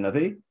Hokhmah and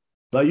HaNavi.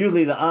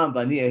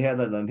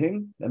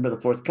 Remember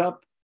the fourth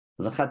cup?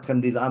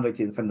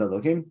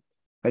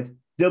 Right?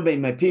 They'll be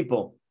my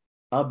people.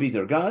 I'll be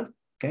their God.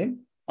 Okay.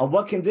 On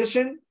what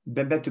condition?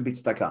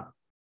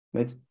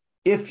 Right?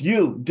 If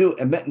you do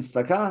emet and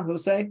tzedakah, he'll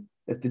say,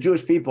 if the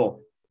Jewish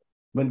people,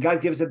 when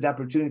God gives them the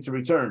opportunity to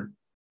return,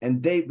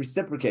 and they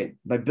reciprocate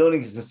by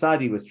building a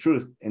society with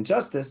truth and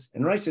justice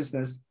and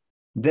righteousness,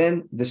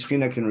 then the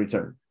Shekhinah can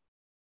return.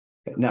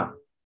 Okay, now,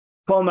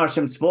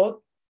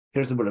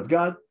 here's the word of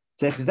God.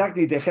 Okay?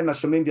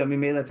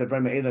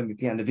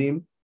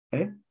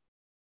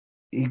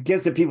 He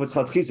gives the people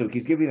chizuk.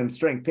 He's giving them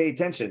strength. Pay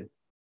attention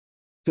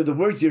to the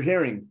words you're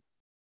hearing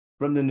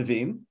from the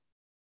Nevi'im.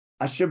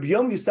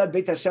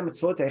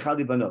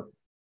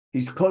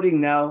 He's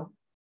quoting now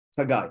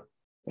Chagai.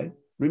 Okay?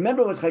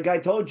 Remember what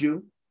Chagai told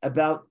you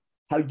about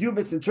how you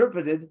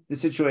misinterpreted the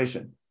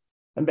situation.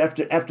 And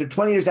after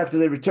 20 years after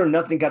they returned,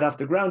 nothing got off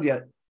the ground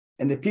yet.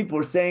 And the people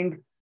were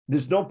saying,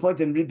 there's no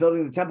point in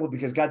rebuilding the temple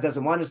because God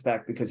doesn't want us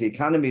back because the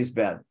economy is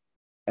bad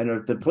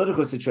and the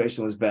political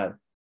situation was bad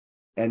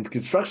and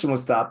construction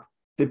was stopped.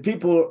 The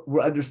people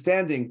were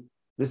understanding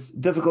this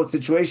difficult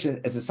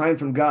situation as a sign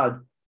from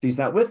God. He's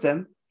not with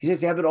them. He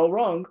says, you have it all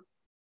wrong.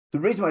 The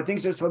reason why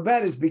things are so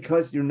bad is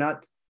because you're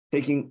not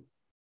taking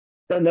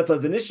enough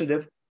of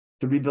initiative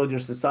to rebuild your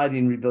society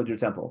and rebuild your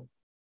temple.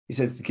 He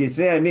says,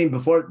 I mean,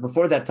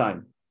 before that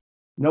time,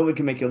 no one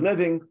can make a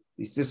living.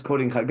 He's just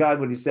quoting Chagai,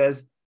 what he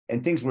says.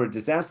 and things were a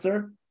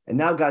disaster. And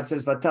now God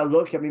says,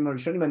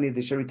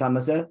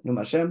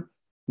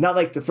 not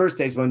like the first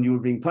days when you were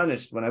being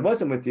punished, when I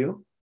wasn't with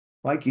you.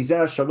 Like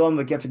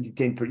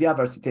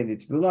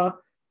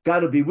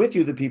God will be with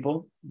you, the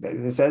people.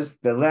 It says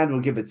the land will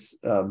give its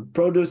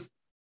produce,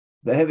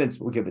 the heavens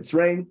will give its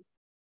rain,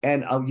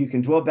 and you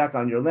can dwell back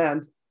on your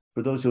land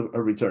for those who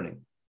are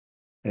returning.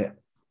 Yeah.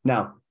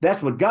 Now,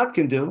 that's what God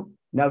can do.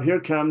 Now here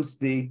comes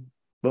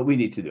what we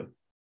need to do.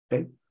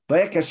 Okay?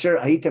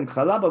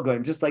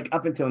 Just like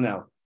up until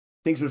now,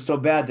 things were so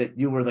bad that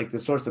you were like the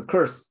source of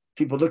curse.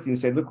 People look at you and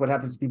say, look what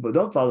happens to people who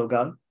don't follow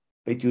God.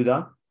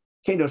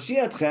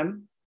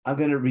 I'm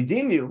going to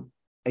redeem you,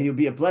 and you'll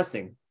be a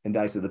blessing in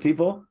the eyes of the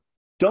people.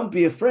 Don't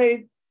be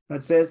afraid.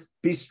 God says,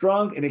 be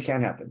strong, and it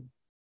can happen.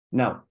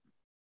 Now,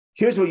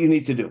 here's what you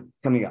need to do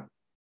coming up.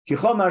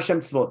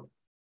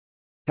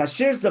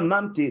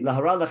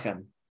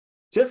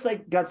 Just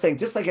like God saying,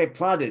 just like I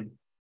plotted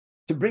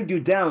to bring you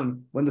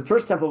down when the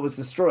first temple was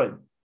destroyed,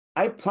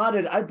 I brought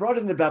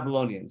in the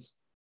Babylonians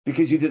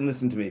because you didn't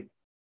listen to me.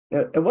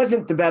 It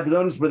wasn't the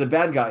Babylonians were the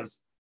bad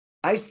guys.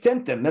 I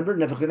sent them. Remember,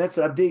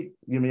 Nebuchadnezzar Abdi,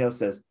 Yirmiyahu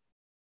says,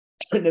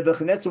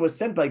 Nebuchadnezzar was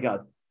sent by God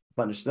to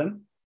punish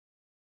them.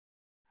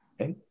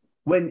 Okay?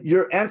 When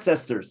your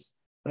ancestors,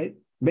 right,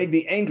 made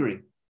me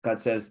angry, God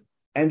says,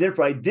 and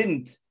therefore I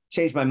didn't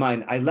change my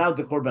mind. I allowed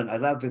the korban, I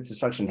allowed the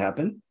destruction to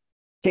happen.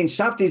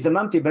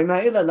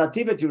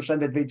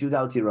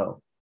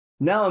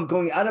 Now I'm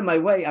going out of my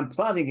way. I'm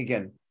plotting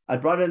again. I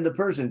brought in the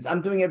Persians. I'm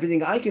doing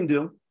everything I can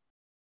do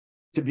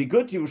to be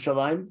good to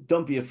Yerushalayim.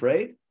 Don't be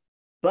afraid.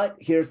 But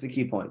here's the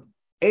key point.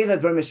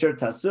 Everything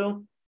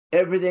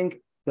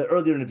that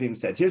earlier Nevi'im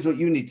said. Here's what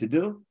you need to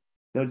do.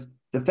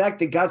 The fact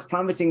that God's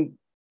promising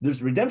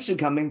there's redemption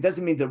coming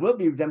doesn't mean there will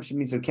be redemption,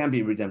 means there can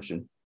be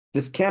redemption.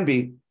 This can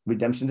be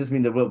redemption, doesn't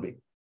mean there will be.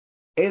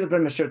 Here's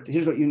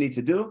what you need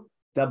to do.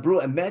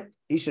 Dabru emet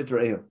ishet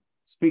re'ehu.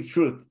 Speak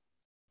truth,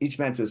 each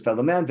man to his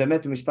fellow man.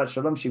 Ve'emet u'mishpat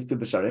shalom shiftu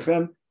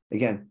b'sharechem.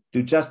 Again,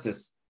 do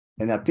justice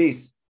and have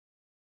peace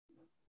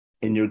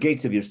in your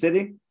gates of your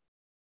city.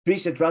 The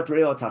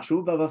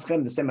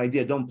same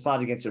idea, don't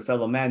plot against your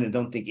fellow man and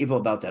don't think evil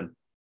about them.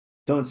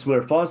 Don't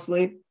swear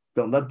falsely.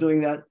 Don't love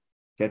doing that.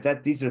 Get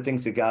that? These are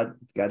things that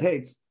God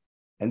hates.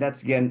 And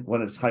that's, again,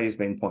 one of Zeharya's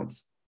main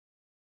points.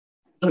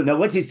 Now,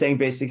 what's he saying,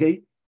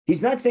 basically?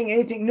 He's not saying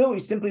anything new.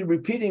 He's simply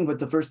repeating what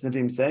the first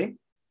Nevi'im say.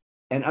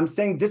 And I'm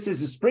saying this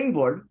is a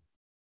springboard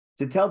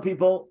to tell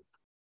people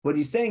what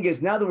he's saying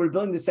is, now that we're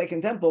building the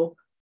second temple,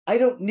 I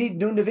don't need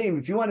new Nevi'im.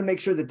 If you want to make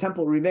sure the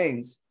temple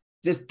remains,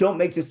 just don't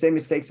make the same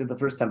mistakes of the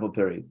first temple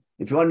period.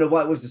 If you want to know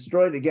why it was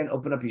destroyed, again,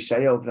 open up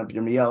Yeshaya, open up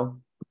Yirmiyahu,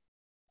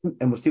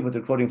 and we'll see what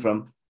they're quoting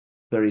from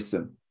very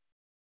soon.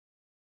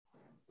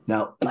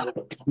 Now,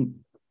 but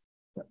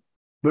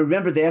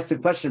remember, they asked a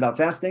question about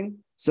fasting.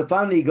 So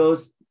finally, he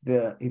gives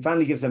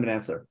them an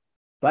answer.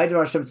 God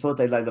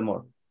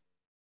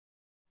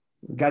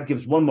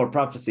gives one more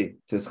prophecy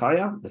to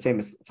Zeharya, the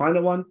famous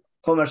final one.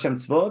 The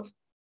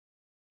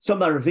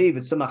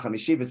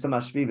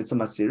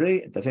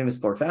famous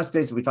 4 fast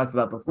days we talked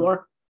about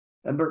before.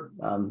 Remember,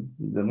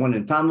 the one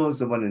in Tammuz,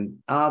 the one in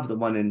Av, the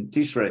one in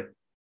Tishrei,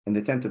 and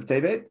the 10th of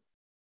Tevet.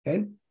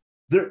 Okay?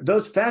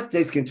 Those fast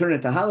days can turn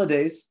into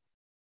holidays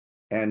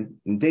and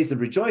days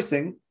of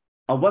rejoicing.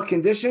 On what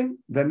condition?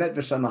 Ve'emet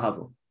v'shalom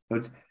ahavu.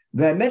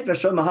 Ve'emet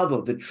v'shalom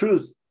ahavu, the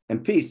truth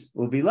and peace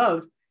will be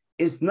loved,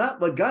 is not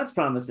what God's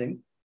promising.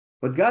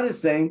 What God is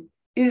saying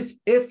is,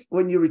 if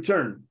when you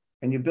return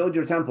and you build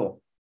your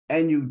temple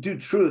and you do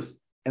truth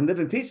and live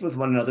in peace with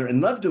one another and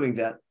love doing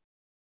that,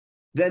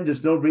 then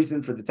there's no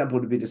reason for the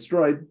temple to be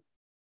destroyed.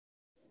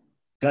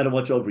 God will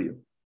watch over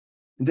you.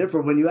 And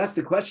therefore, when you ask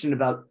the question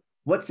about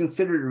what's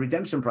considered a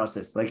redemption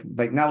process, like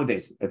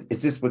nowadays,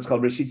 is this what's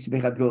called Reshit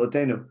Simchat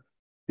Golotenu?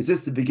 Is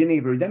this the beginning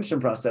of a redemption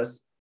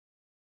process?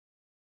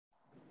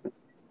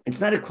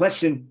 It's not a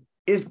question,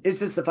 is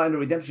this the final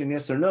redemption,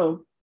 yes or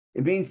no?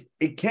 It means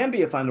it can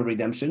be a final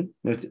redemption.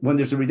 When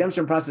there's a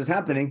redemption process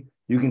happening,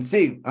 you can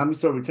see Am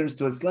Yisrael returns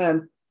to its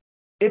land.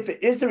 If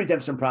it is a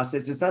redemption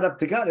process, it's not up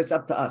to God, it's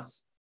up to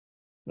us.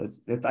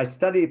 If I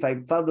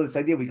follow this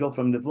idea, we go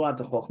from Nevuah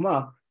to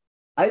Hokhmah.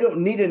 I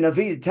don't need a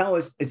Navi to tell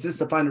us, is this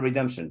the final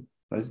redemption?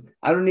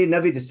 I don't need a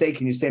Navi to say,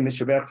 can you say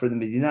Mishaberach for the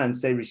Medina and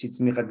say Reshit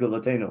Simchat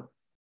Golotenu?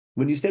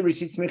 When you say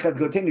Reshit Simchat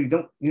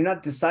Golotenu, you're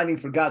not deciding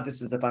for God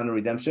this is the final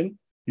redemption.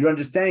 You're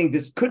understanding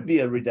this could be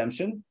a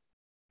redemption,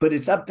 but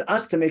it's up to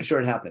us to make sure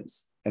it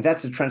happens. And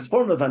that's a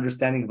transformative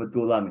understanding of what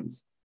Geulah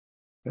means.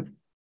 Okay?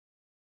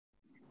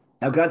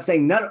 Now God's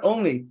saying not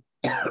only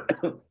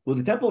will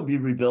the temple be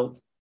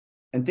rebuilt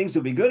and things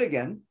will be good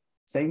again,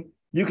 saying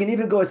you can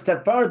even go a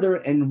step farther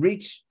and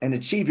reach and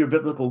achieve your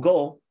biblical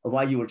goal of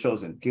why you were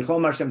chosen. The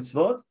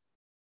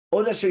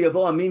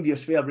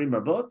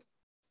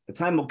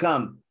time will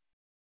come,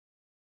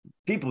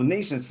 people,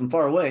 nations from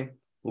far away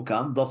will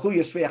come.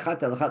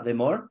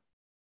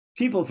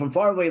 People from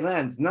faraway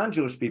lands,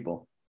 non-Jewish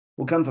people,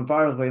 will come from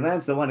faraway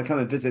lands. They want to come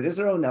and visit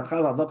Israel.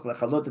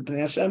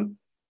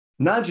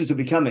 Non-Jews will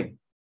be coming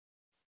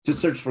to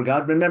search for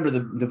God. Remember,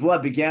 the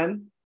Nevuah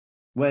began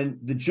when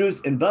the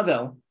Jews in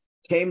Bavel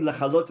came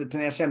lechalot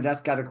Pnei Hashem to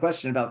ask God a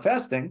question about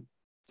fasting,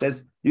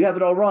 says, you have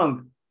it all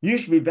wrong. You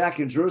should be back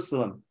in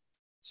Jerusalem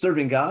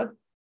serving God,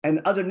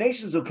 and other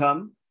nations will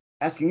come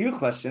asking you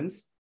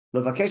questions.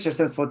 Things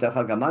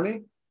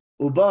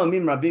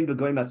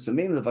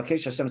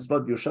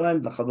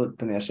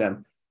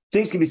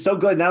can be so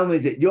good, not only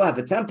that you'll have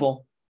a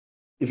temple,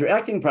 if you're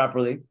acting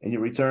properly and you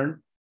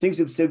return, things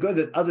will be so good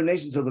that other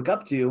nations will look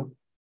up to you,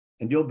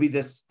 and you'll be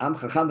this Am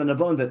Chacham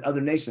v'Navon that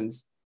other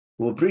nations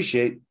will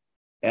appreciate.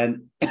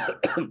 And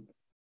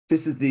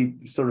this is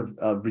the sort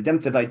of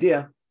redemptive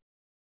idea,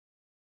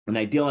 an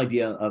ideal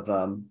idea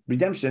of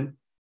redemption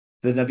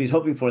that Navi is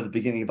hoping for at the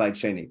beginning of Beit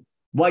Sheni.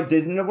 Why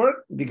didn't it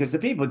work? Because the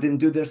people didn't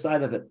do their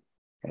side of it.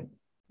 Okay.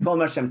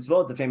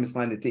 The famous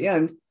line at the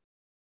end,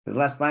 the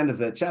last line of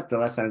the chapter,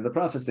 last line of the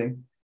prophecy,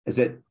 is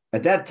that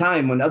at that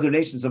time when other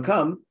nations will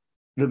come,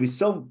 it'll be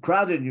so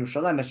crowded in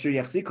Yerushalayim,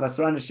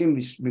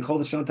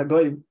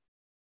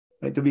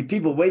 right? There'll be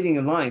people waiting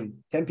in line,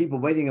 10 people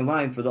waiting in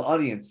line for the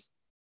audience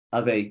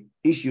of a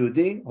Ish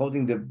Yehudi,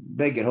 holding the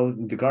beggar,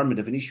 holding the garment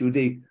of an Ish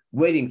Yehudi,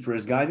 waiting for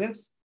his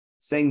guidance,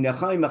 saying,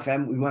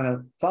 Nechai we want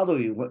to follow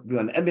you, we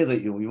want to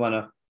emulate you, we want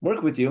to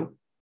work with you,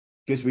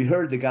 because we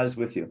heard that God is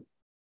with you.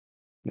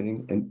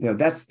 Meaning, and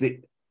that's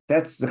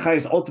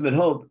Zeharya's ultimate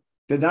hope,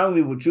 that not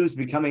only will Jews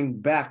be coming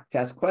back to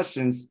ask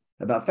questions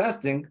about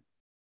fasting,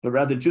 but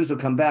rather Jews will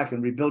come back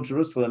and rebuild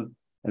Jerusalem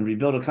and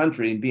rebuild a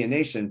country and be a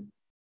nation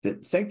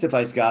that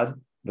sanctifies God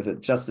with a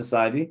just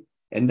society,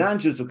 and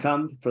non-Jews will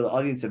come for the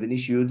audience of an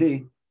Ish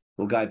Yehudi,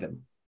 will guide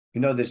them.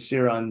 You know this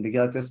shir on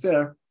Megillat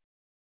Esther,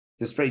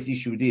 this phrase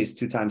Ish Yehudi is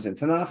 2 times in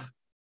Tanakh.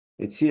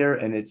 It's here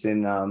and it's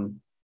in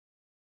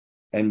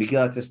and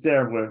Megillat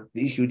Esther, where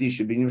the Ish Yehudi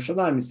should be in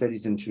Yerushalayim, instead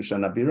he's in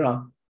Shushan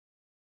Abirah,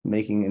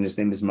 and his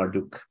name is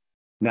Marduk.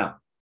 Now,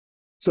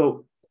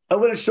 so I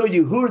want to show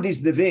you who are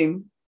these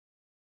Nevim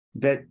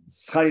that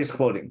Zeharya is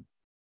quoting.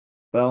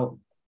 Well,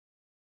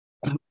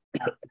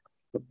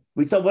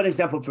 we saw one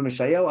example from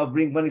Yeshayahu. I'll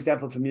bring one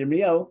example from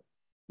Yirmiyahu.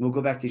 We'll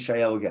go back to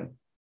Yeshayahu again.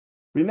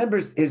 Remember,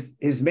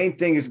 his main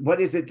thing is, what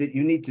is it that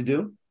you need to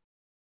do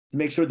to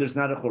make sure there's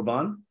not a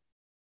Churban?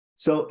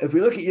 So if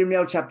we look at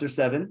Yirmiyahu chapter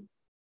 7,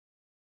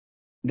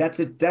 that's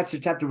a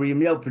chapter where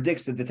Yirmiyahu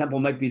predicts that the temple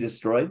might be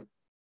destroyed.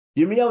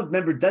 Yirmiyahu,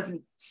 remember,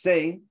 doesn't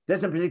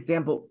predict the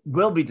temple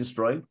will be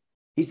destroyed.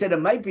 He said it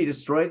might be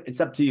destroyed. It's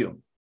up to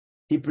you.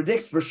 He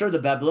predicts for sure the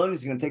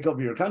Babylonians are going to take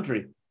over your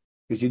country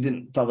because you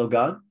didn't follow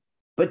God.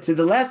 But to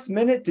the last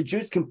minute, the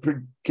Jews can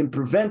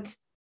prevent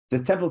the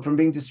temple from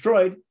being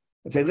destroyed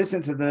if they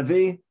listen to the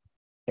Navi,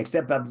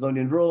 accept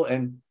Babylonian rule,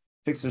 and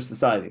fix their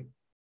society.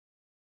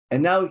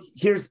 And now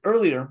here's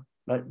earlier,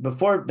 right,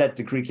 before that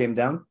decree came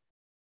down,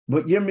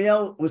 what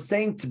Yirmiyahu was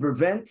saying to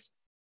prevent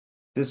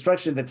the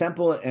destruction of the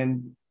temple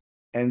and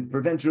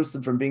prevent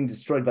Jerusalem from being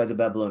destroyed by the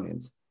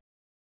Babylonians.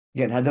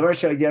 Again, Hadavar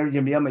Sha'yer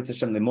Yirmiyahu Beit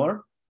Hashem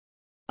Lemor,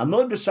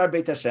 Amod B'Shar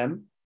Beit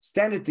Hashem,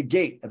 stand at the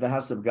gate of the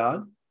house of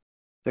God.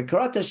 The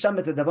Karat Hashem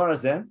et Hadavar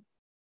Hazeh,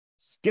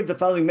 give the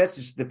following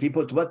message to the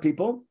people. To what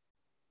people?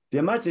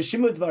 This is the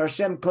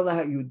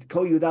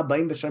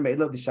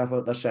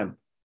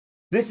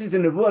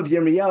Nevuah of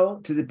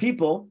Yirmiyahu to the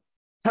people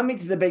coming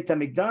to the Beit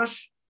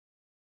HaMikdash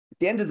at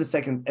the end of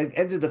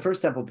the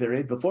first temple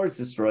period, before it's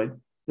destroyed.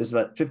 This is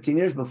about 15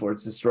 years before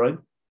it's destroyed.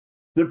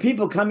 There are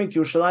people coming to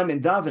Yerushalayim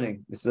and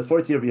davening. This is the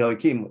 4th year of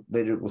Yehoiakim.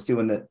 Later we'll see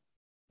in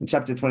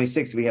chapter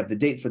 26 we have the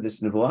date for this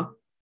Nevuah.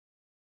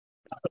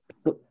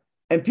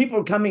 And people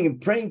are coming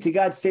and praying to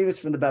God, save us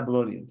from the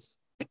Babylonians.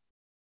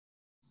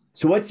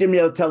 So what's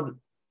Hashem tell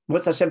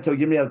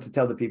Yirmiyahu to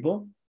tell the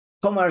people?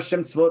 So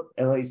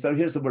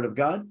here's the word of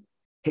God.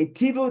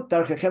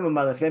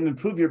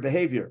 Improve your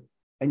behavior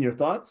and your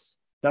thoughts.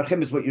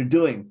 Darchem is what you're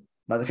doing.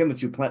 Malachem,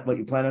 what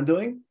you plan on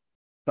doing.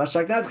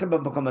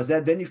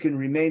 Then you can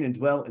remain and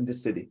dwell in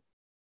this city.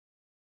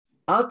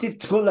 Don't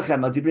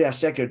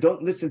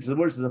listen to the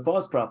words of the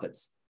false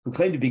prophets who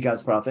claim to be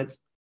God's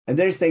prophets. And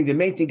they're saying the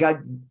main thing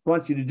God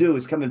wants you to do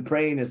is come and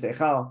pray in his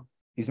Eichal.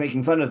 He's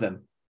making fun of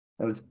them.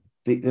 That was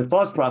the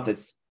false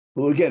prophets,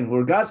 who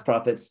are God's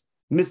prophets,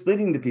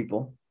 misleading the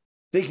people,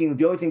 thinking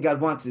the only thing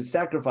God wants is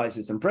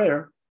sacrifices and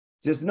prayer.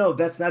 Says, no,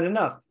 that's not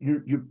enough.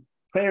 Your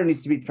prayer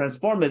needs to be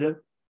transformative,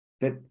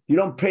 that you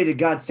don't pray to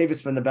God, save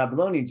us from the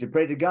Babylonians. You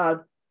pray to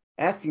God,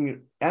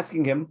 asking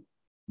him,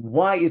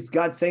 why is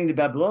God saying to the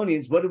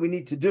Babylonians, what do we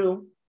need to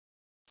do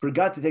for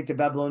God to take the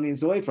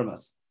Babylonians away from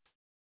us?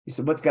 He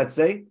said, what's God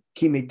say?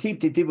 If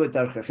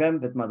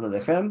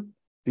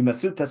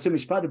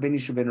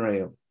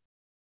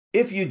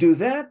you do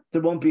that,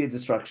 there won't be a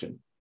destruction.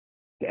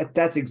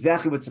 That's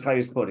exactly what Zeharya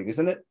is quoting,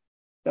 isn't it?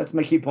 That's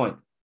my key point.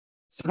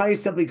 Zeharya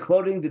is simply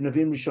quoting the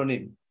Nevim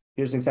Rishonim.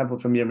 Here's an example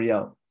from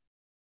Yirmiyahu.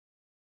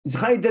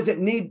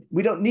 Zeharya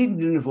we don't need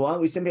the Nevuah.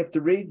 We simply have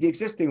to read the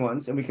existing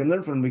ones, and we can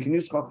learn from them. We can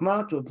use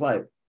Hokhmah to apply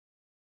it.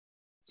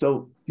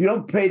 So you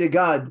don't pray to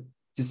God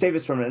to save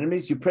us from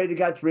enemies. You pray to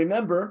God to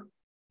remember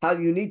how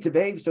you need to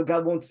behave so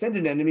God won't send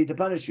an enemy to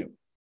punish you.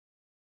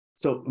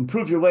 So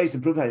improve your ways,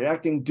 improve how you're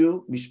acting.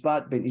 Do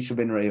mishpat ben ishu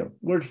ben re'eh.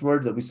 Word for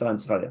word that we saw in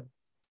Zeharya.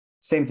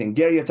 Same thing.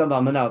 Ger yatom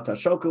v'almana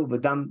tashoku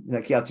v'dam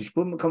nakiyat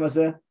tishbu b'makom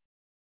hazeh.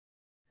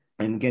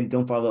 And again,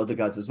 don't follow other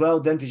gods as well.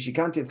 Then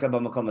vishikanti etcha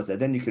b'makom hazeh.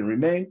 Then you can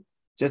remain.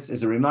 Just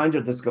as a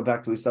reminder, let's go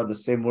back to we saw the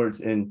same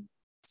words in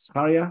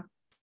Zeharya,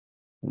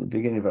 in the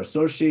beginning of our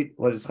source sheet.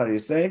 What does Zeharya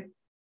say?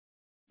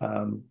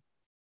 Remember,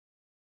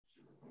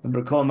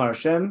 Kol Mar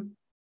Hashem.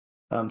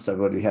 Sorry,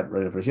 what do we have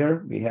right over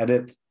here? We had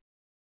it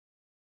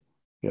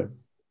here.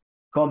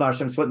 Kol Mar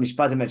Hashem Svot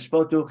Mishpatim Et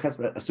Shpotu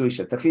Chesed Asui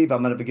Shetachiv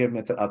Amar Begir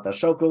Met Al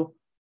Tashoku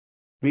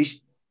Vish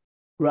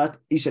Rat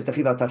Isha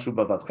Tachiv Al Tashu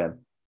Bavavchem.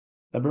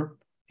 Remember,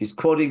 he's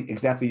quoting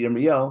exactly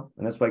Yirmiyahu,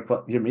 and that's why I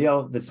quote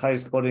Yirmiyahu. This high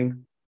is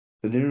quoting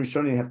the Nevuah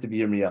Rishonim have to be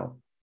Yirmiyahu.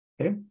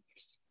 Okay.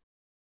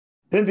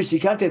 Then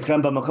Vishikante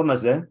Etchem B'Makom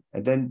Hazeh,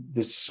 and then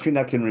the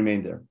Shekhinah can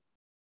remain there.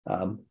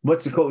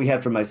 What's the quote we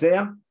had from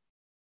Isaiah?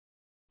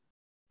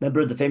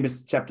 Remember the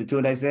famous chapter 2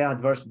 in Isaiah,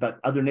 the verse about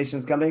other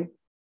nations coming?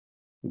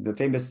 The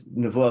famous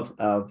Nevuah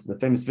of the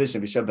famous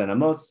vision of Yeshivat ben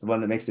Amos, the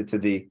one that makes it to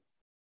the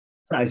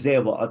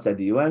Isaiah while outside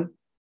the UN.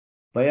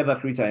 The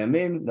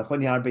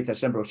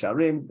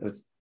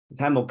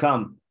time will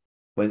come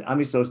when Am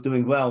Yisrael is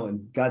doing well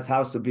and God's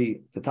house will be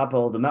at the top of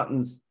all the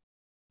mountains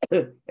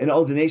and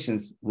all the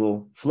nations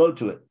will flow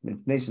to it.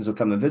 Nations will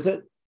come and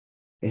visit.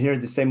 And here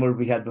the same word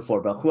we had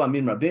before.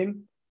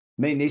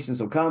 Many nations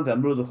will come. You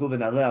know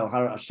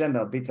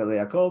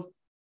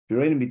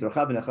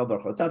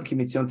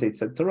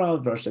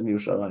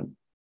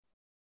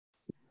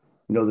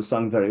the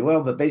song very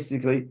well, but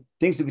basically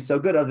things will be so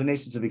good, other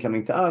nations will be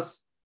coming to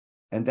us.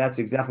 And that's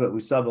exactly what we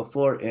saw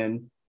before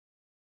in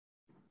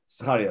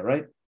Zeharya,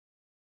 right?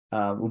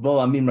 So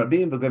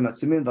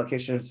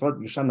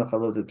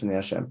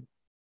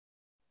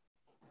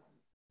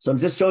I'm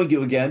just showing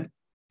you again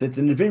that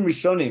the Nevuim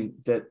Rishonim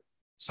that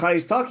Zeharya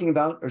is talking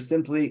about are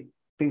simply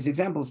brings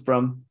examples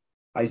from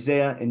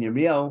Isaiah and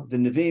Yirmiyahu, the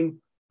Nevi'im,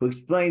 who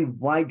explain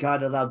why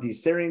God allowed the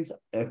Assyrians.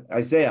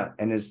 Isaiah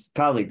and his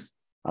colleagues,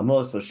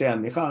 Amos, Hosea,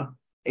 and Micha,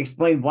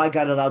 explain why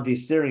God allowed the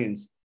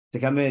Assyrians to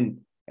come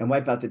in and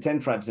wipe out the 10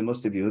 tribes and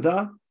most of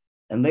Yehudah.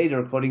 And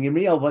later, quoting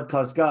Yirmiyahu, what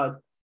caused God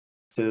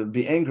to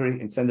be angry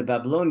and send the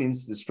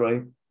Babylonians to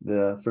destroy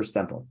the first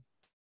temple.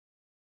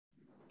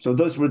 So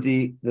those were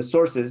the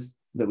sources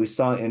that we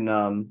saw in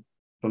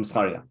from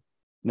Zeharya.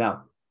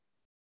 Now,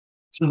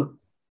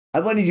 I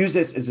want to use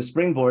this as a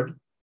springboard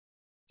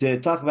to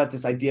talk about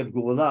this idea of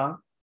Geulah,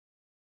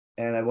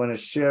 and I want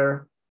to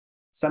share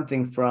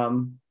something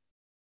from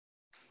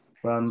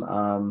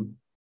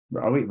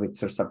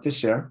so stop this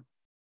share.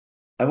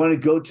 I want to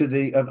go to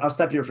the, I'll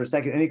stop here for a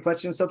second. Any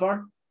questions so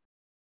far?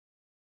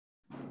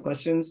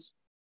 Questions?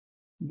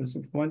 This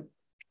point?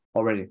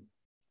 Already.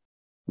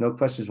 No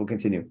questions, we'll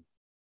continue.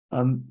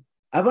 I want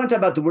to talk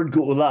about the word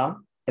Geulah,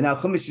 and how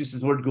Chumash uses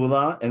the word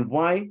Geulah, and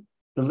why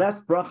the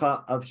last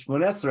bracha of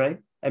Shmon Esrei,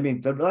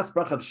 the last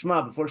bracha of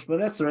Shema before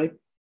Shmon Esrei,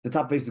 the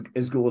top is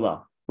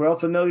Geulah. We're all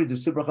familiar, the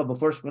two bracha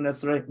before Shmon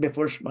Esrei,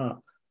 before Shema.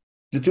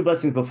 The two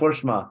blessings before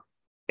Shema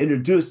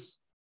introduce,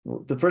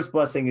 the first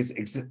blessing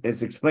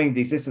is explaining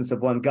the existence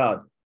of one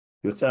God,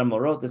 Yotzar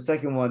Morot. The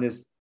second one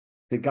is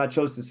that God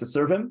chose us to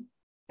serve him.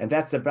 And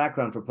that's the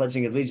background for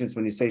pledging allegiance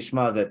when you say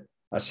Shema, that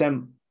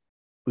Hashem,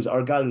 who's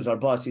our God, who's our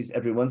boss, he's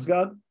everyone's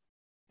God.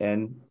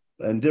 And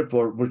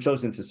therefore we're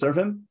chosen to serve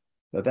him.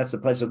 So that's the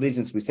pledge of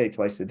allegiance we say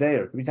twice a day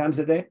or 3 times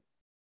a day.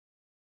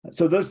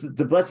 So those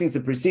the blessings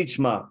that precede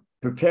Shema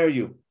prepare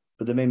you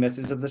for the main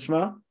message of the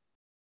Shema.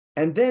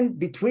 And then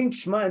between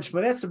Shema and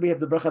Shemon Esrei, we have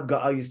the bracha of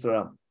Ga'al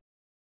Yisrael.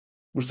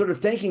 We're sort of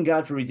thanking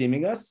God for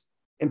redeeming us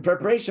in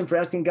preparation for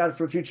asking God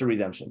for future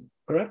redemption.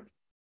 Correct?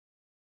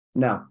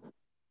 Now,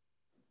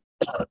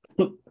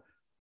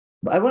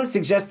 I want to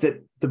suggest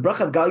that the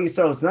bracha of Ga'al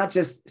Yisrael is not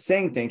just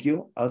saying thank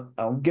you.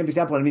 I'll give an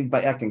example what I mean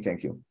by acting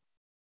thank you.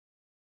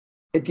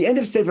 At the end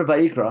of Sefer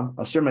Vayikra,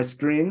 I'll share my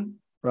screen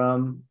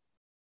I'll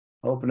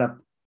open up.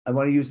 I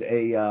want to use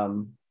here's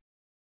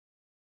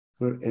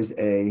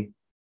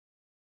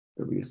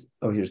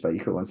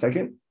Vayikra, 1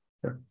 second.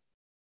 Here.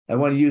 I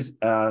want to use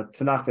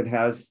Tanakh that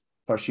has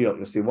Parshiot.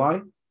 You'll see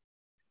why.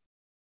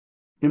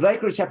 In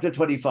Vayikra chapter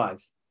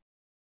 25,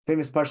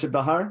 famous Parshat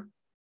Bahar,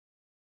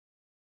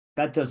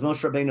 God tells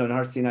Moshe Rabbeinu and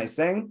Har Sinai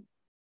saying,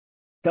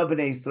 tell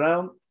Bnei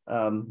Israel,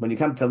 when you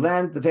come to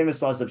land, the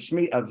famous laws of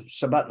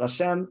Shabbat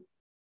Lashem,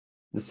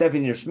 the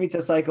 7-year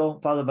Shemitah cycle,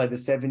 followed by the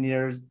 7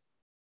 years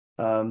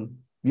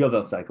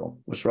Yovel cycle,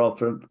 which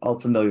we're all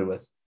familiar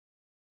with.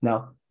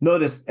 Now,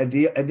 notice at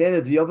the end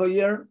of the Yovel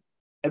year,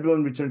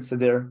 everyone returns to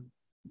their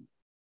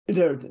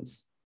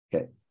inheritance.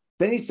 Okay.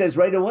 Then he says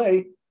right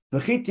away,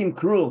 if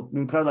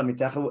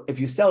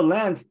you sell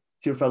land to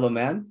your fellow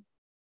man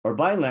or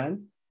buy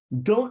land,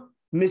 don't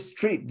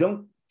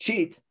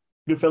cheat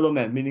your fellow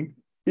man. Meaning,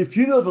 if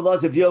you know the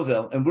laws of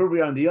Yovel and where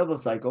we are in the Yovel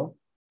cycle,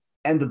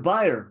 and the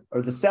buyer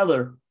or the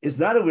seller is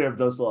not aware of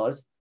those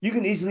laws, you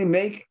can easily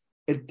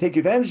take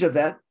advantage of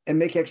that and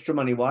make extra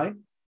money. Why?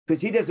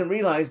 Because he doesn't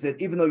realize that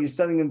even though you're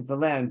selling him the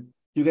land,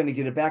 you're going to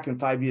get it back in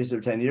 5 years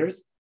or 10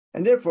 years.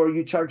 And therefore,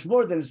 you charge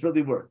more than it's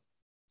really worth.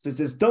 So it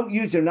says, don't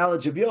use your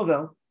knowledge of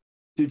Yovel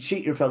to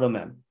cheat your fellow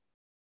men.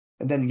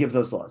 And then give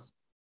those laws.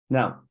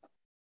 Now,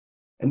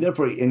 And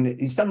therefore,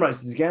 he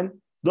summarizes again,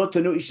 Lo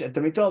tanu ish et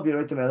tamito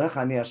v'yiraytem elecha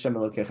ani Hashem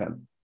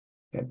Elokechem.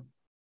 Okay.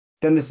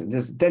 Then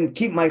listen, then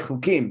keep my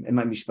chukim and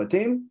my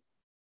mishpatim,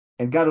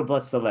 and God will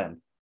bless the land.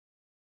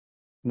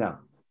 Now,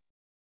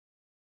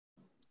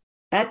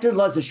 after the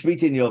laws of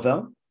Shemitah and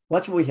Yovel,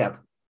 watch what we have.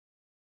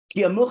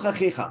 Ki amuch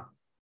achicha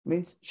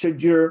means,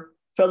 should your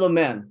fellow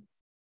man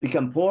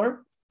become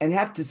poor and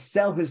have to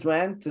sell his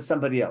land to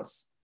somebody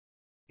else?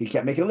 He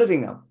can't make a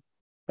living now,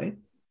 right?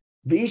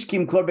 V'ish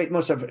kim kor beit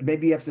moshav,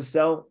 maybe you have to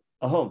sell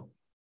a home,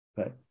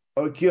 right?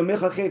 Or ki amuch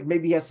achicha,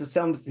 maybe he has to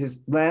sell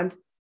his land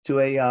to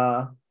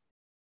a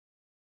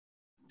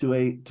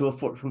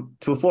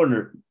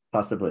foreigner,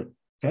 possibly.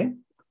 Okay.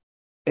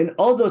 In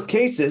all those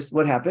cases,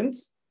 what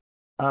happens?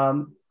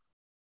 In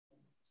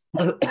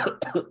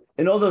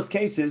all those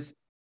cases,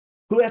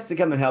 who has to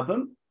come and help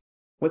him?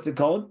 What's it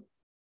called?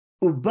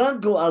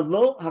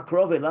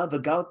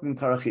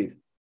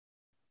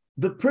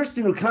 The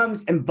person who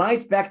comes and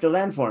buys back the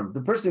land for him,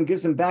 the person who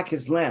gives him back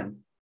his land,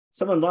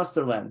 someone lost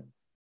their land,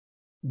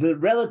 the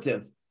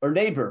relative or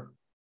neighbor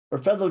or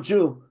fellow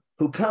Jew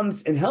who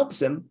comes and helps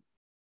him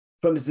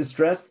from his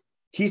distress,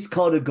 he's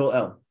called a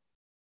goel.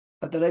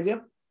 Got that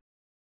idea?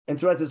 And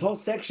throughout this whole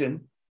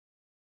section,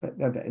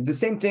 the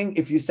same thing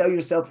if you sell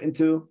yourself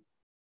into,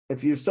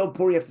 if you're so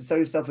poor you have to sell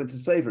yourself into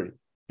slavery.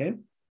 Okay?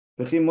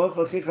 And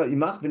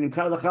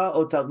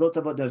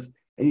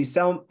you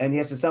sell, and he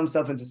has to sell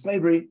himself into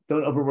slavery,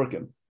 don't overwork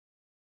him.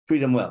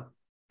 Treat him well.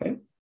 Okay?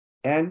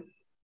 And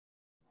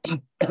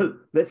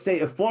let's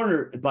say a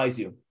foreigner buys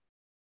you,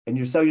 and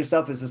you sell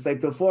yourself as a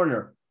slave to a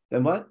foreigner,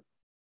 then what?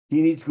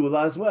 He needs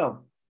gula as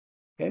well.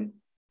 Okay?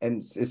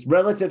 And it's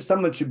relative,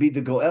 someone should be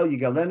the goel,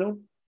 yigalenu,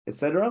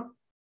 etc.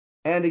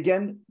 And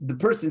again, the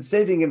person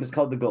saving him is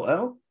called the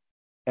goel.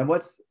 And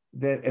what's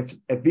the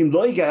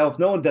if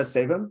no one does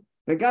save him,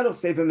 then God will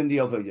save him in the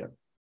over year.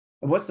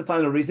 And what's the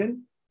final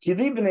reason?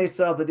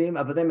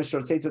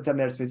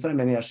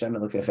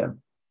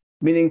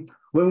 Meaning,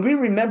 when we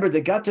remember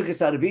that God took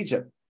us out of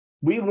Egypt,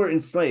 we were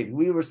enslaved.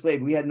 We were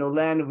slaves. We had no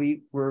land.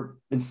 We were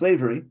in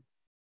slavery.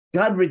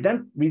 God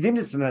redeemed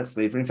us from that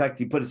slavery. In fact,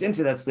 he put us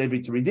into that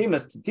slavery to redeem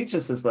us, to teach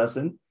us this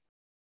lesson.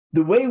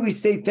 The way we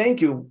say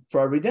thank you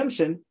for our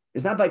redemption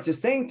is not by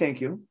just saying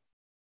thank you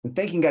and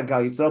thanking God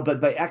Yisrael,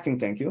 but by acting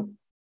thank you.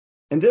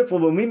 And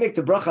therefore, when we make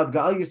the bracha of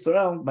Gal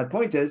Yisrael, my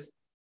point is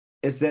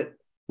that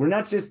we're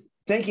not just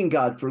thanking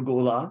God for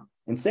Gula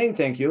and saying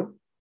thank you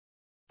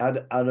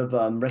out of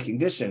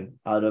recognition,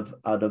 out of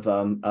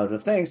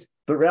thanks,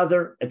 but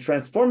rather a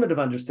transformative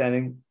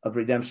understanding of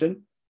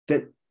redemption.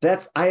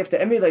 That's I have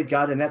to emulate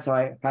God, and that's how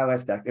I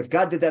have to act. If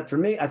God did that for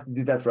me, I have to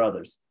do that for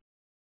others.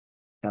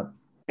 Now,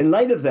 in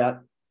light of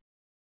that,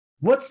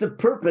 what's the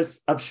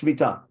purpose of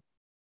Shemitah?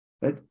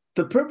 Right?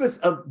 The purpose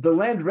of the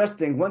land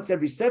resting once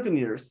every 7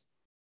 years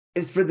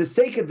is for the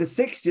sake of the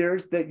 6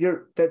 years that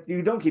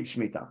you don't keep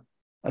Shemitah.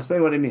 I'll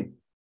explain what I mean.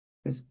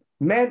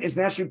 Man is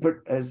naturally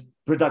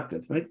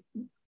productive, right?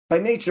 By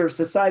nature,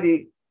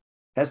 society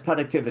has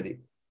productivity,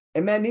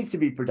 and man needs to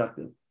be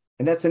productive,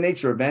 and that's the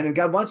nature of man. And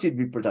God wants you to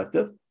be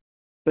productive.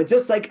 But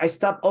just like I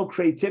stop all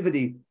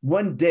creativity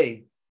 1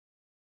 day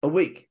a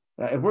week,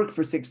 I work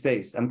for 6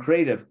 days. I'm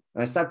creative,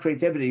 and I stop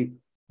creativity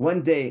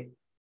 1 day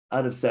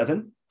out of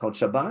 7, called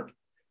Shabbat,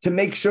 to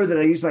make sure that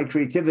I use my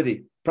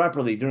creativity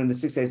properly during the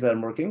 6 days that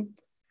I'm working.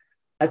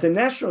 At the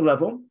national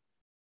level,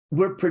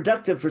 we're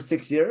productive for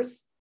 6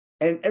 years,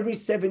 and every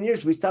 7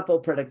 years we stop all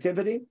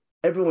productivity.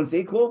 Everyone's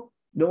equal.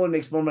 No one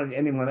makes more money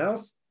than anyone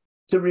else.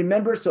 To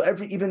remember, so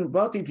even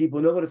wealthy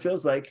people know what it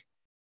feels like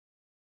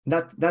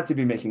not to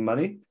be making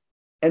money.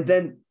 And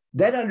then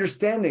that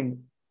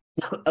understanding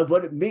of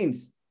what it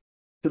means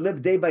to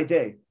live day by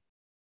day,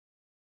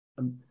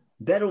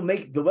 that'll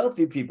make the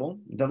wealthy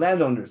people, the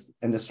landowners,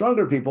 and the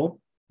stronger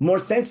people more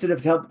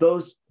sensitive to help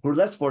those who are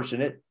less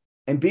fortunate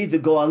and be the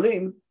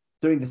goalim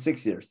during the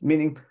 6 years.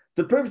 Meaning,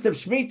 the purpose of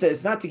Shemitah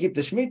is not to keep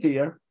the Shemitah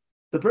year.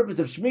 The purpose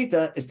of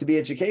Shemitah is to be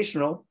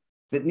educational,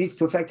 that needs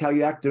to affect how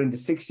you act during the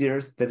 6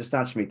 years that it's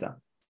not Shemitah.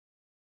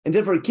 And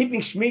therefore,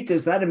 keeping Shemitah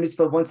is not a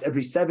mitzvah once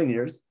every 7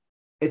 years.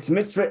 It's a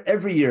mitzvah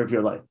every year of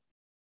your life.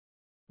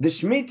 The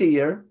Shemitah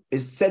year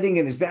is setting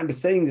an example,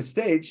 setting the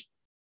stage,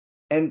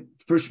 and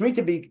for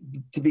Shemitah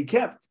to be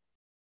kept,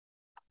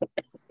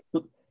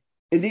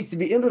 it needs to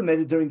be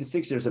implemented during the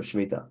 6 years of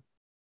Shemitah.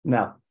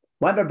 Now,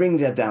 why am I bringing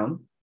that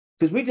down?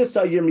 Because we just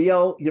saw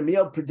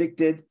Yirmiyahu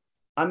predicted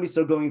Am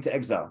Yisrael going to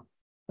exile.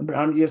 Remember,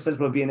 Am Yisrael says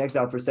we'll be in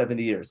exile for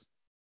 70 years.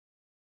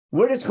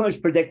 Where does Chumash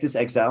predict this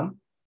exile?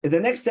 In the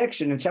next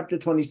section, in chapter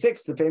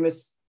 26, the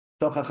famous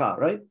Tochacha,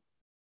 right?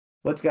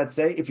 What's God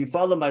say? If you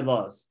follow my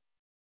laws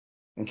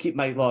and keep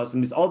my laws, it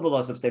means all the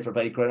laws of Sefer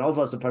Vayikra and all the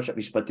laws of Parshat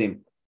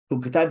Mishpatim, who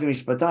Ketav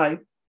Mishpatai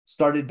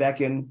started back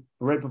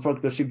right before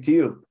Kedoshim to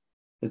you.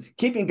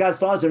 Keeping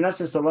God's laws are not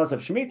just the laws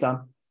of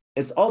Shemitah,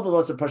 it's all the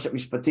laws of Parshat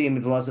Mishpatim,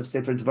 and the laws of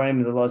Sefer Dvarim,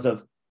 and the laws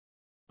of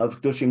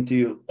Kedoshim to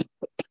you.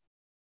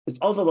 It's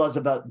all the laws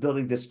about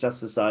building this just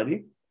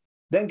society.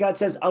 Then God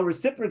says, I'll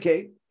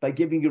reciprocate by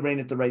giving you rain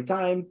at the right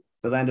time,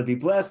 the land will be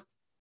blessed,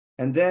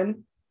 and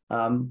then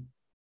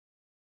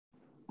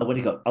what do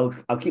you call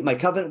it? I'll keep my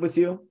covenant with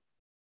you.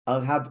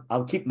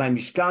 I'll keep my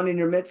mishkan in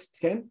your midst,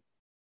 okay?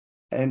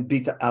 And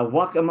I'll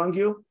walk among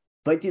you.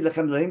 We'll have this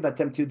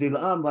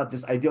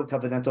ideal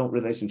covenantal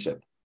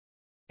relationship.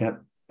 Yeah.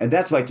 And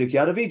that's why I took you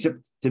out of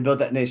Egypt, to build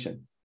that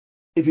nation.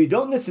 If you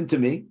don't listen to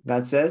me,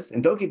 God says,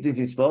 and don't keep the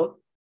mitzvot,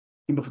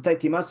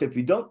 if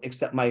you don't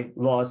accept my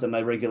laws and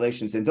my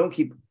regulations and don't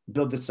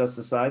build this just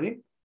society,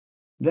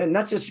 then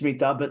not just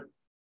Shemitah, but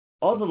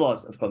all the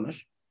laws of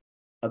Hokhmah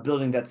of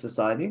building that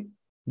society,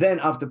 then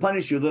I'll have to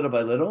punish you little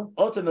by little.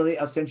 Ultimately,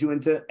 I'll send you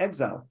into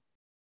exile.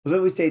 What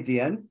do we say at the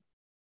end?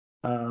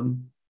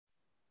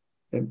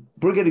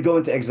 We're going to go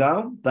into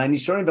exile. By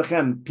Nishorim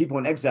B'chem, people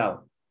in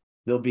exile,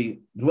 they'll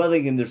be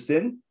dwelling in their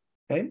sin,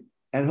 okay?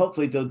 And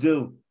hopefully they'll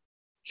do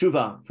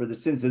tshuva for the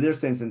sins of their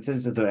sins and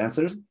sins of their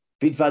ancestors.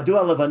 Vitvadu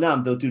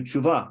alavanam, they'll do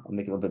tshuva. I'll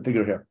make it a little bit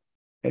bigger here.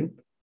 Okay?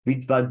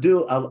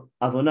 Vitvadu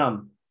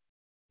alavonam,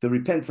 they'll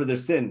repent for their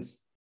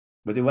sins,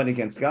 but they went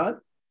against God.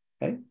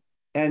 Okay?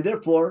 And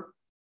therefore,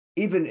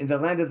 even in the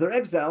land of their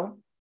exile,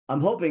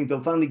 I'm hoping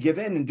they'll finally give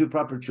in and do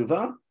proper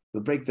tshuva.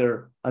 They'll break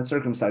their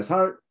uncircumcised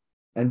heart,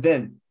 and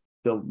then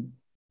they'll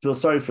feel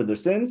sorry for their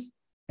sins.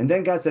 And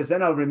then God says,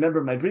 then I'll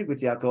remember my brit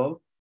with Yaakov,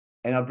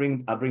 and I'll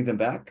bring them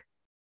back.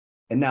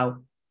 And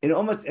now, in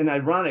almost an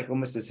ironic,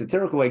 almost a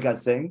satirical way,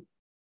 God's saying,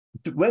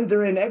 when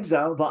they're in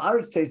exile,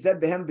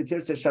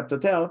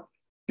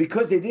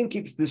 because they didn't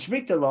keep the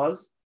Shemitah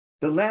laws,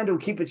 the land will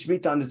keep its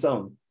Shemitah on its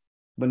own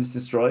when it's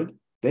destroyed.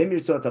 What I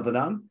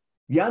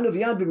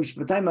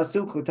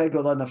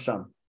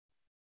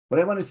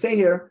want to say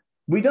here,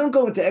 we don't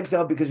go into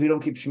exile because we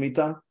don't keep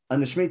Shemitah on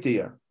the Shemitah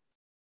year.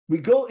 We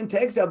go into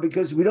exile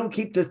because we don't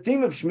keep the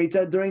theme of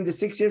Shemitah during the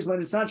 6 years when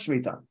it's not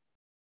Shemitah.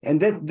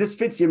 And then this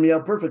fits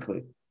Yirmiyahu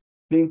perfectly.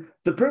 Being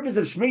the purpose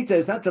of Shemitah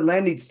is not the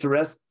land needs to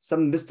rest,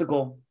 some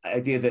mystical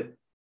idea that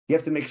you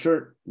have to make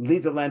sure,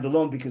 leave the land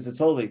alone because it's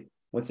holy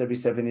once every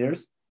 7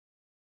 years.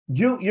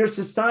 Your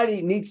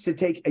society needs to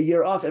take a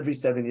year off every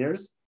 7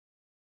 years.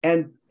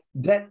 And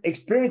that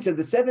experience of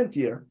the 7th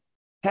year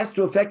has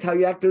to affect how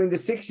you act during the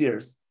 6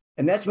 years.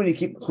 And that's when you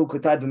keep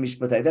Chukotay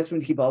v'Mishpatai. That's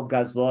when you keep all of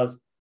God's laws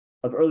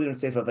of earlier in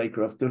Sefer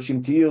Vayikra, of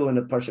Doshim to you and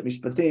of Parshat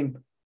Mishpatim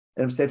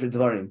and of Sefer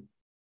Devarim,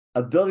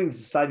 of building a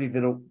society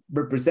that will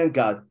represent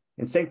God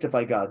and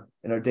sanctify God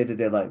in our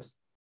day-to-day lives.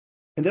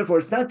 And therefore,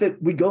 it's not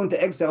that we go into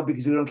exile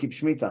because we don't keep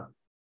Shemitah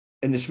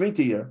in the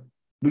Shemitah year.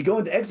 We go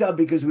into exile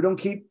because we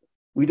don't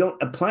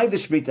apply the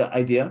Shemitah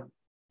idea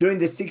during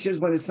the 6 years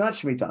when it's not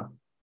Shemitah,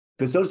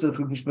 because those are the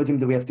Mishpatim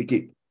that we have to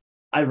keep.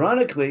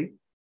 Ironically,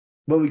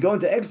 when we go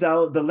into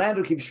exile, the land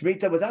will keep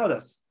Shemitah without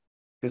us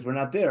because we're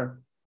not there.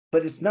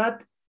 But it's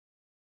not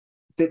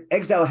that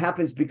exile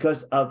happens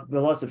because of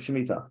the loss of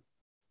Shemitah.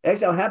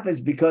 Exile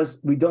happens because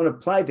we don't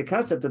apply the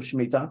concept of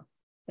Shemitah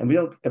and we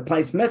don't apply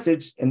its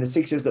message in the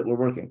 6 years that we're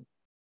working.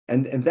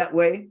 And in that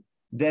way,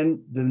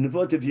 then the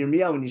Nevuah of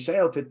Yirmiyahu and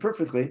Yeshayahu fit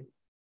perfectly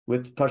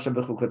with Parsha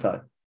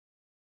B'Chukotay.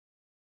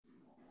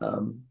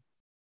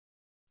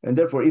 And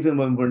therefore, even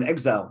when we're in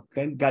exile,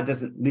 okay, God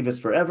doesn't leave us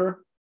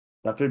forever.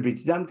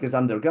 Because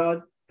I'm their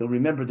God. He'll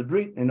remember the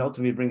Brit and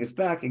ultimately bring us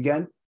back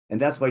again. And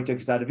that's why he took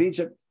us out of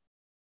Egypt.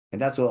 And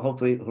that's what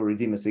hopefully he'll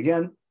redeem us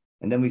again.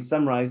 And then we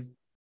summarize,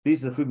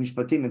 these are the Chuk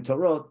Mishpatim and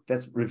Torah.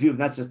 That's review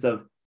not just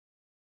of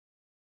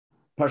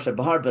Parsha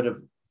Bahar, but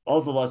of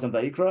all the laws in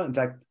Vayikra. In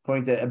fact,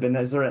 according to Ibn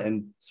Ezra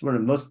and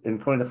according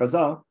to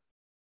Chazal,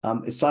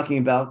 it's talking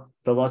about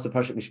the laws of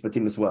Parsha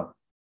Mishpatim as well,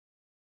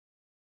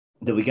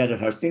 that we get at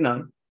Har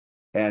Sinai.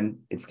 And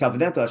it's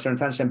covenantal, Asher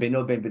Natan Hashem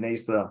Beino Ben Bnei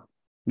Yisrael.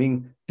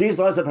 Meaning these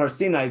laws of Har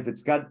Sinai, that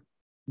God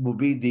will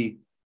be the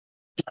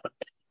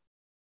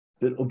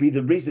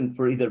reason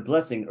for either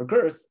blessing or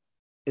curse,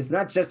 is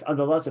not just on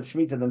the laws of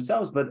Shemitah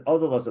themselves, but all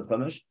the laws of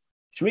Hokhmah.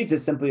 Shemitah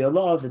is simply a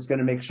law that's going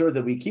to make sure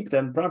that we keep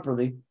them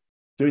properly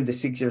during the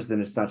 6 years that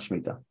it's not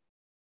Shemitah.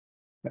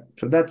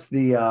 So that's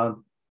what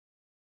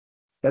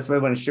I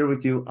want to share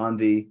with you on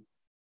the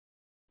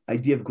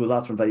idea of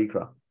Gula from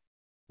Vayikra.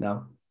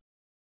 Now,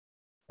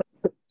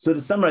 so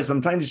to summarize, what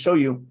I'm trying to show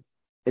you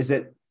is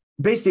that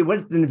basically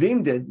what the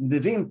Nevi'im did, the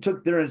Nevi'im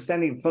took their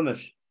understanding of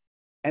Hokhmah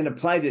and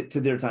applied it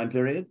to their time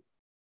period.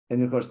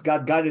 And of course,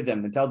 God guided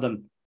them and God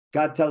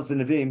tells the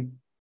Nevi'im,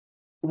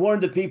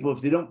 warn the people,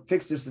 if they don't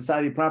fix their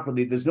society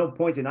properly, there's no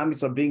point in Am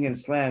Yisrael being in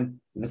its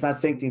land if it's not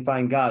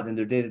sanctifying God in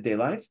their day-to-day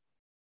life.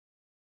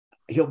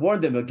 He'll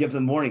warn them, he'll give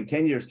them warning,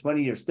 10 years,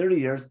 20 years, 30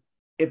 years.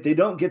 If they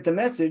don't get the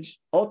message,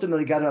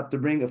 ultimately God will have to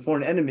bring a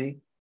foreign enemy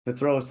to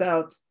throw us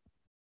out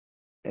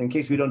in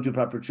case we don't do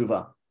proper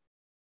tshuva.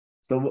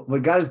 So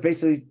what God is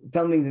basically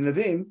telling the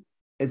Nevi'im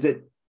is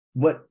that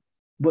what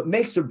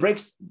makes or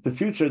breaks the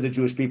future of the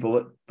Jewish people,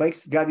 what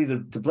makes God either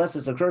to bless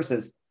us or curse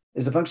us,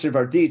 is a function of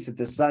our deeds at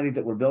the society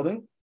that we're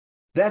building.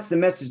 That's the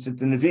message that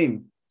the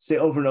Nevi'im say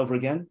over and over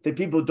again. The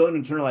people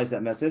don't internalize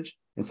that message.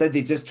 Instead,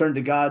 they just turn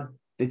to God.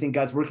 They think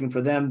God's working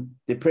for them.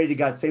 They pray to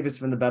God, save us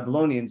from the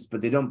Babylonians, but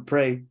they don't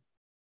pray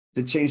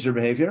to change their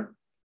behavior.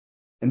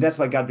 And that's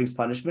why God brings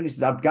punishment. He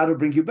says, God will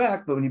bring you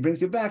back, but when he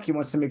brings you back, he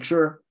wants to make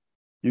sure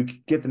you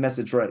get the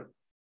message right.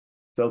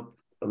 So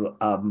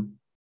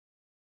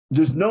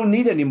there's no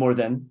need anymore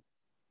then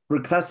for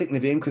classic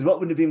Nevi'im, because what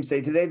would Nevi'im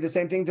say today? The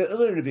same thing that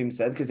earlier Nevi'im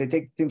said, because they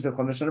take themes of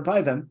Chumash and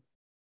apply them.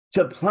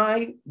 To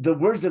apply the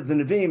words of the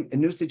Nevi'im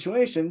in new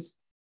situations,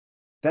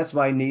 that's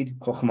why I need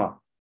Hokhmah.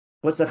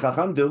 What's the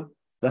Chacham do?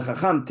 The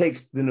Chacham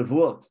takes the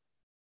Nevuot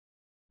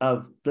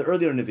of the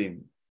earlier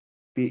Nevi'im,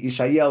 be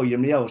Yeshayahu,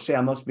 Yirmiyahu, Shea,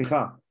 Amos,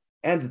 Micha,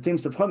 and the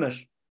themes of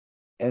Chumash,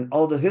 and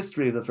all the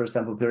history of the First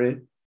Temple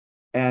period,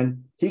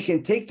 and he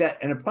can take that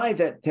and apply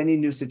that to any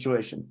new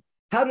situation.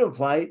 How to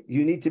apply it?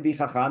 You need to be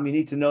Chacham, you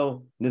need to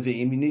know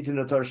Nevi'im, you need to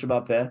know Torah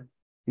Sheba'al Peh,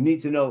 you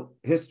need to know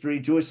history,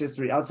 Jewish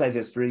history, outside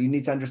history, you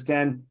need to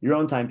understand your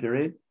own time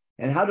period,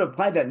 and how to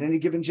apply that in any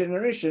given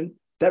generation.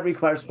 That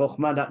requires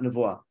Hokhmah, not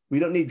Nevuah. We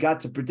don't need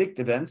God to predict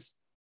events.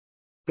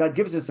 God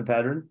gives us a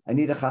pattern. I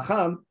need a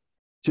Chacham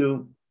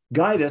to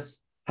guide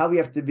us how we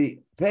have to be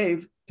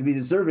paved to be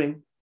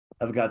deserving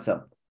of God's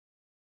help.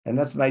 And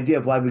that's my idea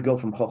of why we go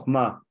from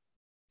Hokhmah,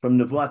 from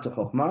Nevuah to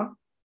Hokhmah.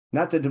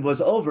 Not that Nevuah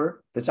is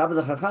over. The job of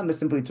the Chacham is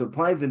simply to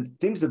apply the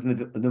themes of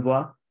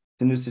Nevuah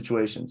to new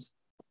situations.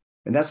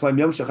 And that's why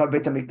Yom Shachar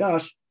Beit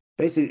HaMikdash,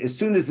 basically, as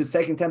soon as the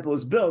second temple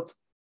is built,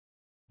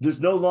 there's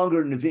no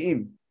longer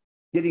Nevi'im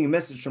getting a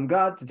message from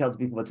God to tell the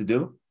people what to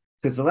do.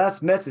 Because the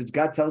last message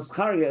God tells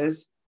Zeharya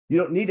is, you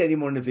don't need any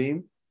more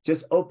Nevi'im,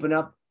 just open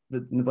up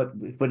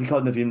what he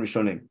called Nevi'im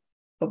Rishonim.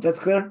 Hope that's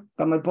clear.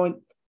 Got my point?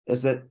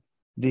 Is that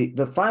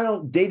the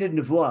final dated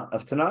Nevuah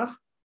of Tanakh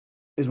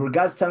is where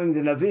God's telling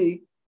the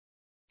Navi,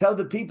 tell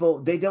the people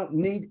they don't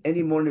need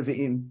any more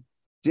Nevi'im.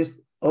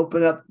 Just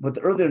open up what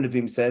the earlier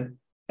Nevi'im said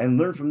and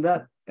learn from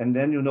that, and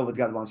then you'll know what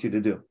God wants you to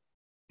do.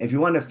 If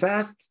you want to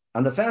fast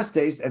on the fast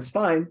days, that's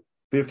fine.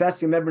 But you're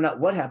fasting, remember not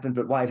what happened,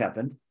 but why it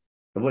happened,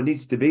 but what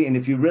needs to be. And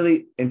if you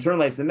really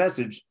internalize the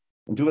message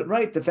and do it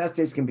right, the fast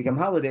days can become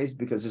holidays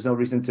because there's no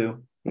reason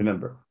to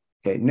remember.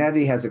 Okay,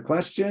 Navi has a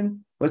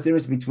question. What's the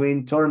difference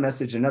between Torah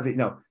message and Navi?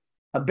 No,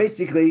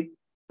 basically,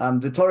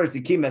 the Torah is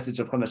the key message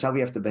of Chumash, how we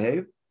have to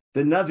behave.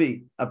 The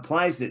Navi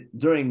applies it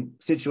during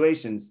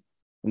situations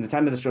in the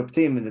time of the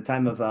Shoftim, in the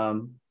time of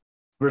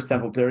First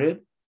Temple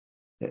period.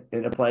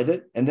 It applied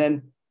it. And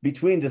then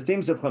between the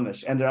themes of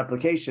Chumash and their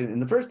application in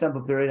the First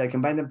Temple period, I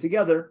combine them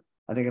together.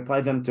 I think I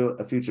apply them to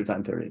a future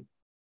time period.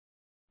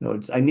 In other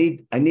words, I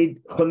need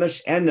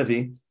Chumash and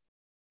Navi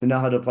to know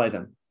how to apply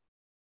them.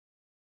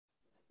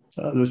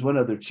 There's one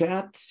other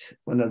chat.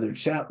 One other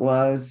chat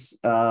was,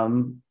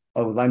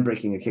 line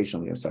breaking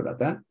occasionally. I'm sorry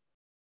about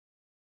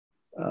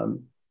that.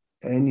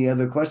 Any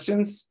other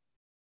questions?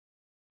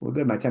 We're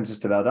good. My time's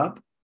just about up.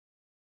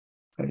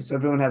 Okay, so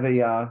everyone have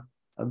a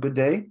good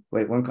day.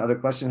 Wait, one other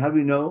question. How do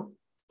we know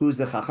who's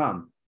the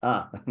Chacham?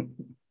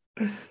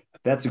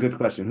 That's a good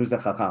question. Who's the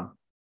Chacham?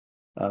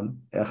 A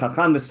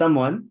Chacham is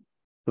someone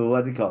who,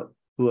 what do you call it?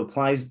 Who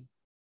applies,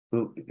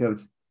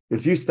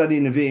 if you study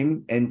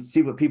Nevi'im and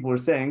see what people are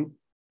saying,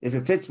 if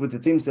it fits with the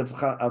themes of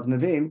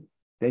Nevi'im,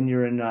 then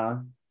you're in,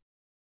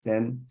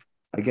 then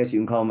I guess you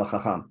can call him a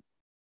Chacham.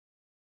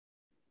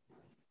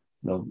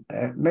 No,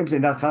 maybe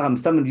not Chacham,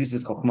 someone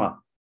uses Hokhmah.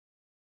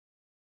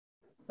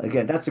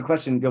 Again, that's the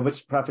question,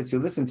 which prophets you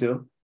listen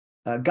to.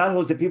 God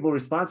holds the people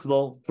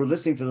responsible for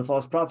listening to the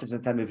false prophets in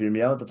the time of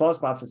Yirmiyahu. The false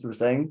prophets were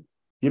saying,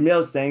 Yirmiyahu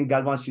is saying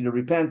God wants you to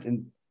repent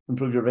and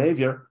improve your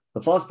behavior.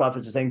 The false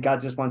prophets are saying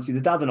God just wants you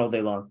to daven all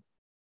day long.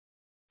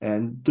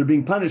 And they're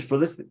being punished for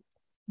listening.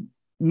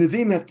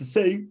 Nevi'im have to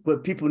say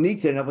what people need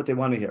to hear, not what they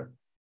want to hear.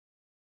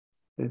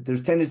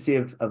 There's tendency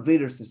of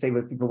leaders to say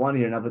what people want to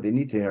hear, not what they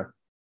need to hear.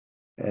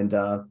 And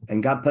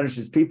God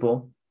punishes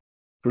people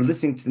for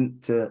listening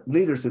to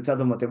leaders who tell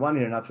them what they want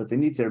to hear, not what they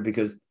need to hear,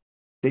 because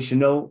they should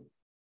know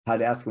how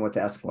to ask and what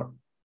to ask for.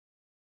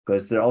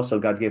 Because they're also,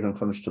 God gave them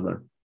Chumash to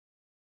learn.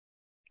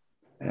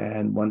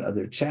 And one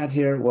other chat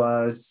here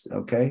was,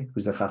 okay,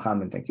 who's a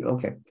Chacham, and thank you.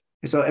 Okay.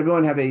 So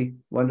everyone have a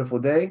wonderful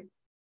day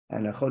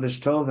and a Chodesh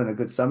Tov and a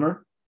good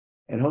summer.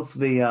 And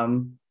hopefully,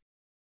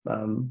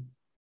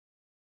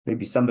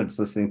 maybe someone's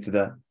listening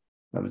to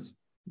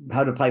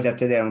how to apply that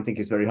today. I don't think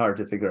it's very hard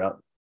to figure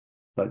out.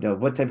 But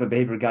what type of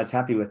behavior God's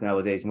happy with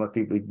nowadays and what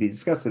people would be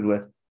disgusted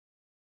with,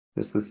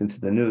 just listen to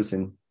the news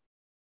and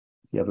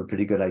you have a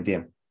pretty good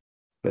idea.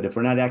 But if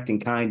we're not acting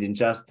kind and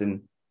just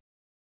and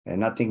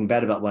not thinking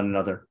bad about one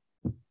another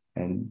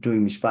and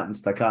doing mishpat and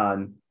stakah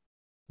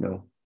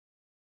and,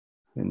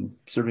 and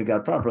serving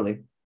God properly,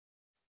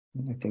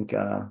 I think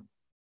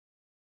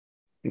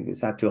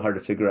it's not too hard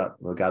to figure out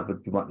what God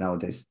would want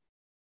nowadays.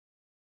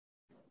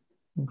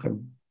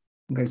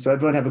 Okay, so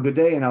everyone have a good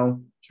day, and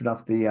I'll turn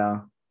off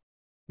the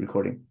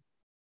recording.